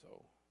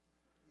so-and-so.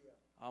 Yeah.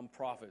 I'm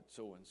prophet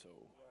so-and-so.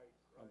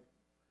 Right.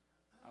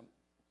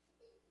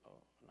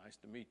 Nice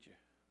to meet you.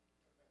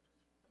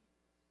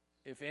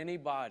 If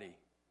anybody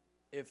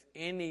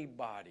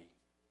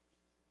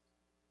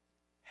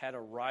had a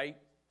right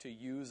to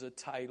use a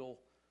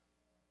title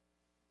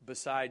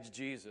besides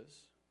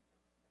Jesus,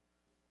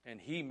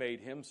 and he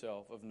made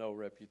himself of no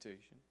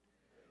reputation,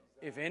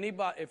 if any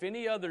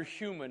other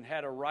human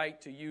had a right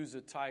to use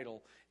a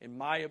title, in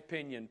my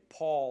opinion,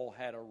 Paul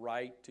had a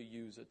right to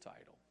use a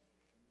title.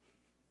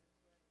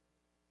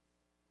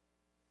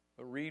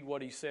 But read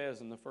what he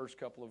says in the first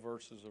couple of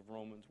verses of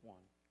Romans 1.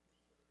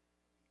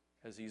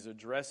 As he's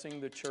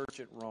addressing the church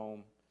at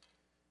Rome,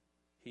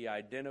 he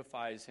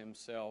identifies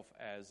himself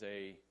as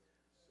a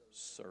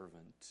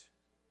servant.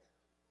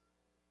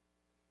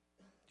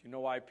 Do you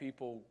know why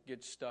people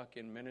get stuck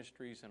in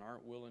ministries and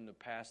aren't willing to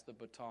pass the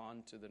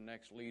baton to the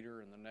next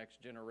leader and the next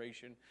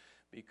generation?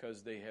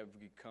 Because they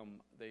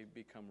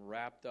become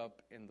wrapped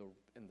up in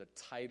the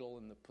title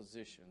and the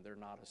position. They're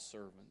not a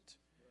servant.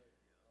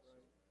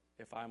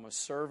 If I'm a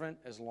servant,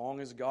 as long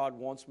as God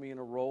wants me in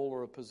a role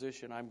or a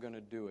position, I'm going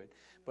to do it.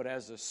 But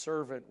as a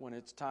servant, when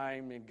it's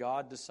time and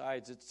God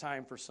decides it's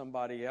time for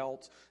somebody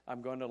else,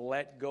 I'm going to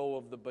let go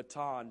of the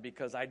baton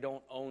because I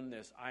don't own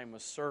this. I'm a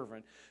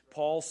servant.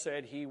 Paul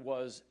said he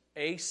was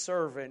a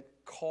servant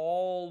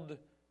called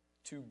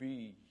to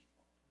be.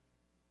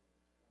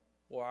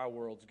 Well, our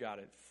world's got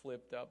it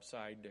flipped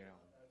upside down.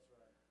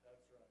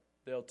 That's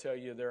right. They'll tell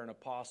you they're an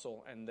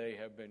apostle and they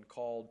have been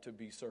called to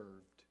be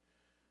served.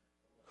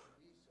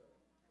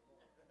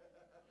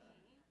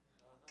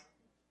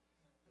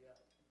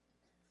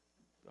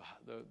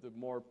 The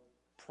more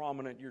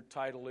prominent your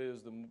title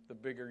is, the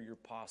bigger your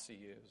posse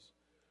is.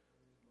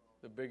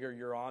 The bigger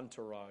your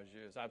entourage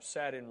is. I've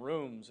sat in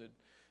rooms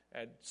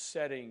at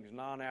settings,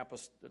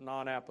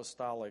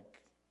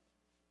 non-apostolic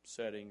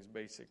settings,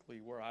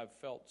 basically, where I've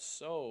felt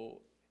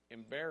so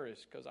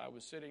embarrassed because I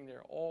was sitting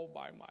there all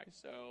by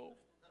myself.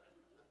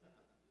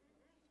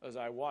 As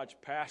I watch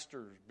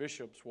pastors,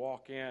 bishops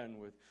walk in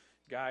with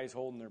guys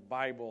holding their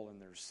Bible and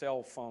their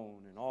cell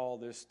phone and all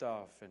this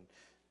stuff, and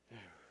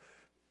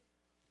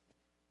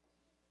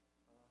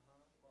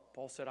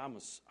Paul said, I'm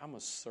a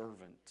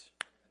servant.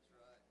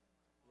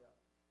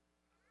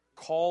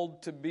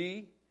 Called to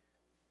be,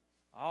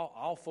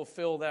 I'll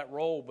fulfill that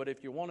role. But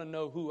if you want to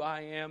know who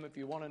I am, if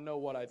you want to know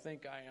what I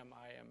think I am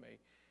a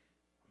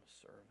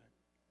servant.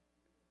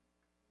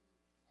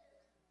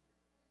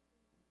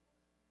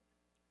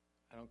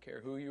 I don't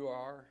care who you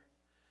are.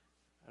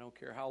 I don't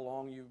care how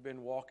long you've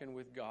been walking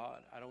with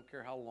God. I don't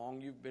care how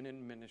long you've been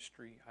in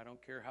ministry. I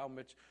don't care how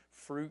much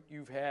fruit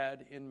you've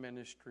had in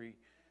ministry.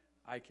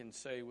 I can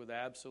say with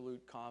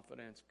absolute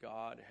confidence,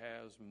 God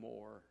has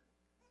more.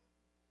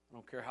 I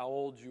don't care how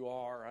old you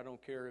are. I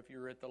don't care if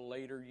you're at the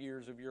later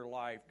years of your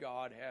life.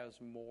 God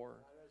has more.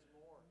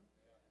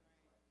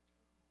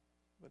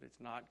 But it's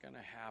not going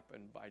to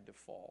happen by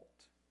default.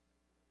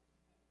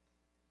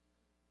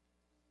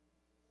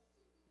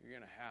 You're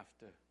going to have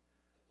to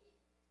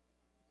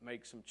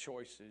make some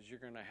choices. You're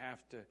going to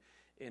have to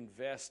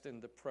invest in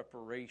the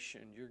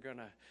preparation. You're going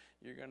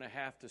to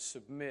have to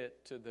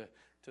submit to the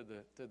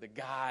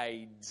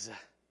guides.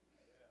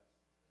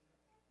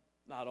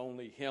 Not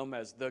only him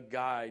as the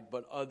guide,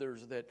 but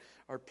others that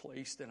are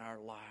placed in our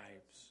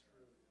lives.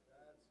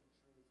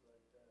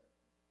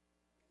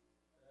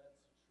 I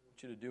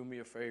want you to do me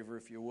a favor,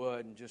 if you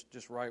would, and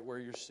just right where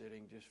you're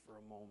sitting, just for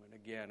a moment.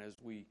 Again, as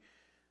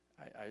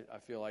I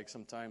feel like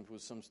sometimes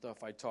with some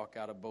stuff I talk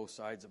out of both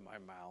sides of my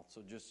mouth.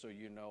 So just so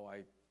you know,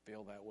 I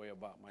feel that way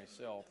about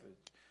myself.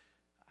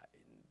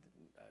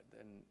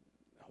 And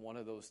one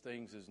of those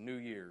things is New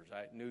Year's.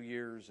 New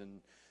Year's and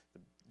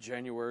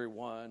January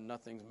 1,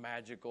 nothing's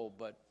magical,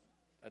 but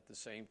at the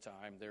same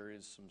time, there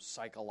is some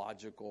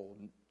psychological,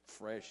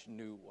 fresh,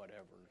 new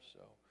whatever. So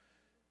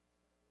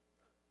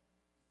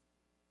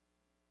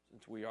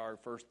since we are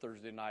first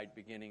Thursday night,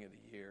 beginning of the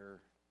year,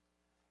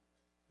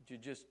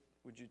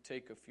 would you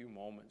take a few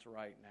moments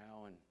right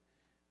now and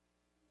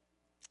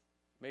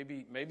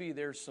maybe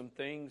there's some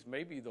things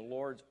maybe the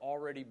Lord's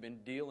already been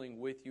dealing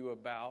with you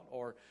about,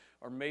 or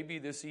maybe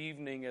this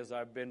evening as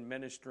I've been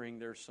ministering,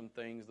 there's some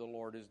things the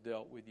Lord has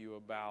dealt with you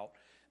about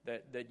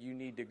that you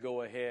need to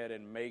go ahead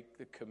and make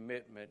the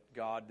commitment.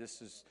 God,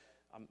 this is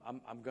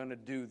I'm going to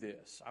do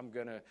this. I'm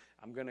going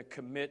to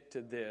commit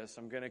to this.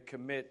 I'm going to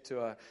commit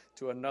to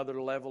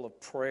another level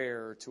of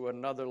prayer, to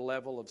another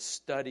level of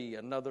study,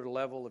 another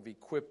level of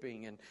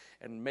equipping,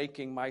 and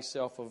making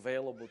myself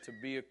available to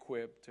be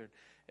equipped.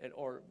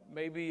 Or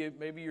maybe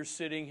you're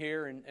sitting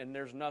here and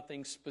there's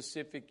nothing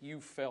specific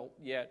you felt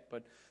yet,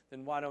 but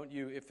then why don't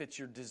you, if it's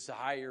your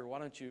desire,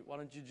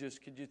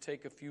 could you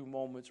take a few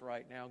moments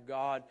right now?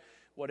 God,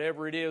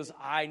 whatever it is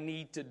I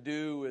need to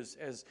do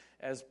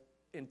as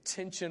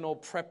intentional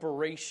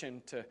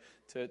preparation to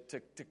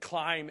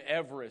climb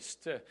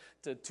Everest,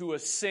 to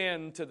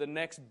ascend to the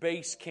next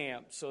base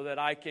camp so that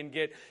I can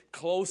get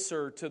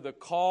closer to the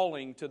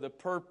calling, to the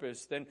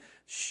purpose, then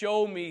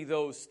show me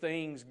those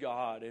things,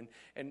 God,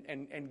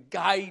 and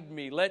guide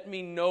me. Let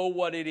me know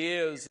what it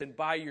is, and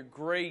by your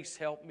grace,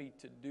 help me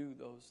to do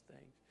those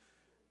things.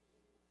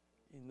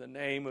 In the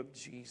name of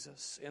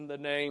Jesus, in the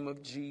name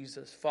of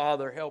Jesus,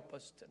 Father, help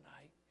us tonight.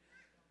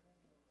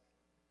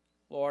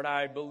 Lord,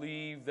 I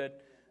believe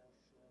that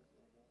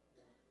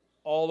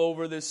all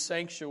over this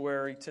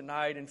sanctuary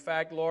tonight, in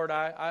fact, Lord,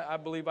 I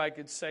believe I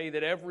could say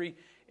that every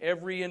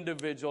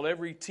individual,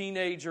 every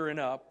teenager and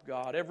up,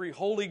 God, every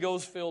Holy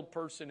Ghost-filled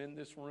person in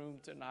this room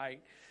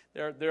tonight,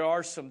 there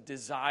are some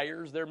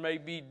desires. There may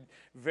be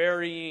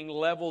varying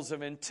levels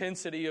of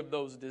intensity of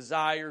those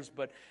desires,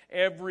 but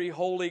every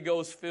Holy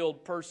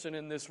Ghost-filled person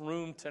in this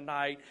room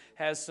tonight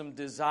has some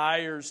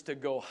desires to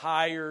go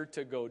higher,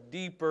 to go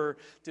deeper,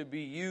 to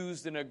be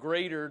used in a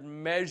greater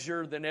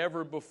measure than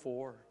ever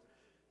before.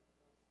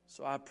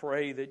 So I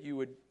pray that you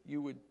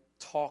would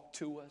talk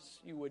to us,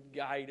 you would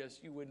guide us,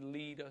 you would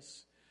lead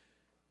us.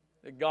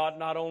 That God,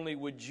 not only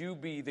would you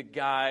be the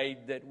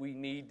guide that we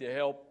need to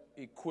help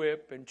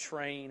equip and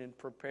train and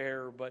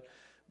prepare, but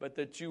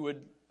that you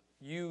would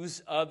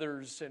use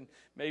others, and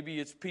maybe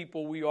it's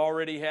people we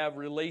already have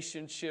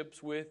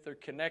relationships with or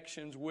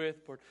connections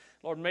with. But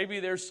Lord,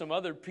 maybe there's some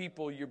other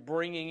people you're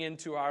bringing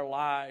into our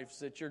lives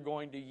that you're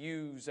going to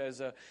use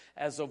as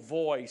a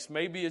voice.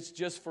 Maybe it's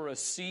just for a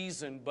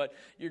season, but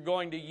you're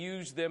going to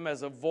use them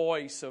as a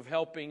voice of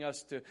helping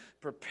us to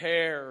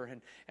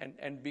prepare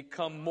and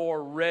become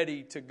more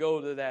ready to go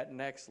to that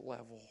next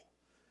level.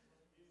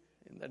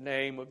 In the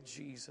name of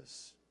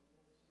Jesus.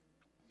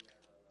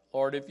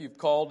 Lord, if you've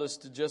called us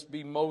to just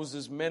be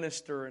Moses'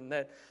 minister, and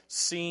that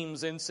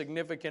seems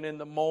insignificant in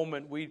the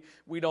moment, we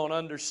don't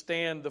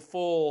understand the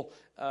full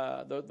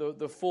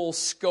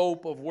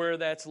scope of where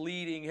that's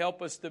leading.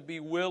 Help us to be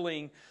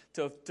willing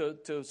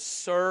to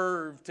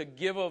serve, to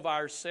give of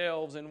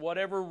ourselves in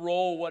whatever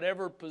role,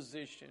 whatever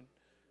position,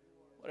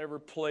 whatever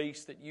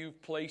place that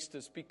you've placed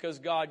us. Because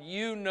God,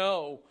 you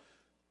know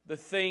the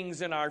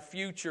things in our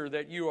future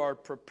that you are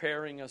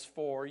preparing us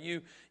for.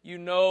 You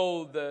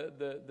know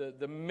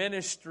the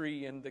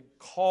ministry and the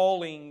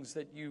callings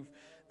that you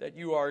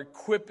are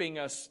equipping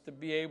us to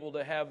be able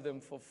to have them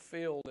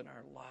fulfilled in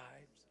our lives.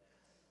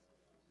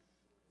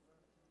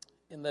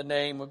 In the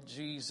name of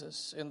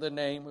Jesus, in the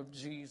name of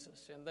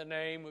Jesus, in the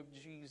name of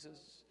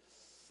Jesus.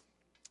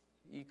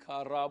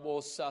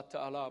 Ikarabo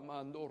satala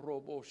mando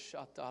robo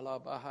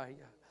shatala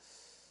bahaya.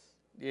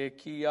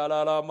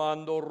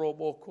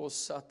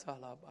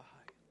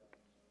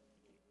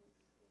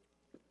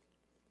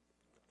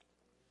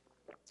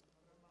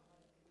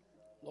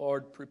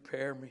 Lord,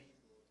 prepare me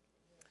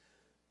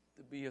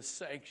to be a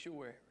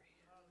sanctuary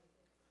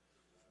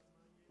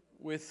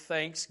with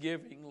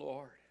thanksgiving,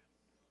 Lord.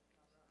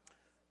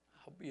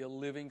 I'll be a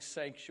living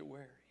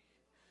sanctuary.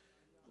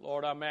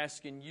 Lord, I'm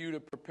asking you to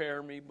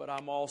prepare me, but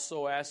I'm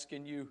also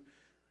asking you,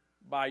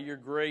 by your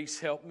grace,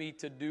 help me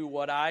to do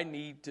what I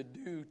need to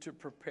do to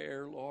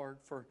prepare, Lord,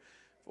 for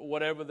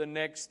whatever the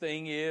next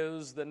thing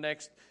is, the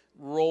next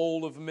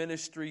role of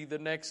ministry, the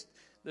next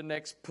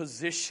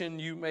position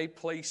you may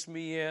place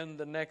me in,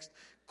 the next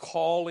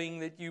calling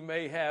that you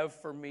may have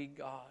for me,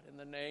 God, in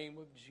the name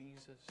of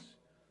Jesus.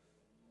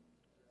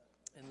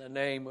 In the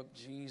name of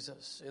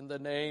Jesus. In the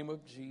name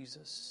of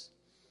Jesus.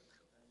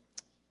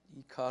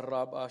 In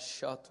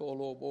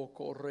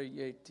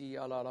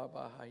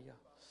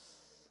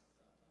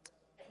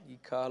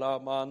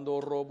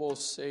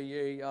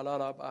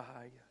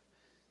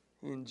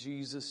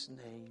Jesus'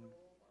 name,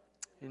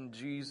 in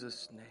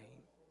Jesus'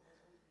 name,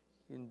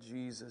 in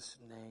Jesus'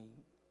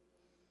 name.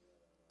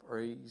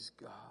 Praise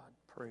God,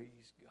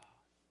 praise God.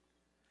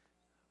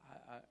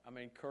 I'm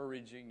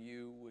encouraging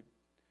you, would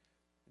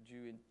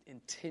you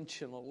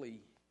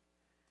intentionally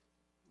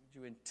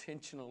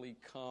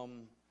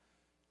come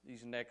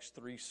these next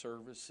three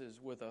services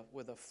with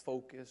a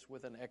focus,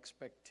 with an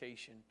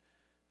expectation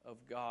of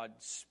God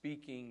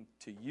speaking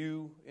to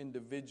you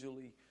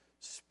individually,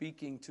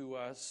 speaking to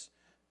us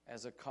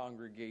as a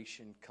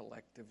congregation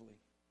collectively.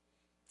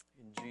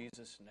 In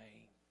Jesus'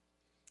 name.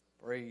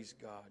 Praise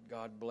God.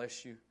 God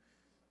bless you.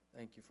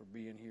 Thank you for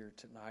being here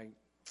tonight.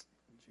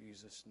 In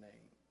Jesus'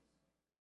 name.